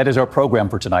meantime, that is our program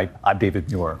for tonight. I'm David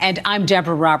Muir. And I'm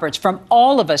Deborah Roberts. From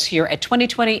all of us here at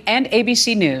 2020 and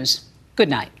ABC News, good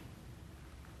night.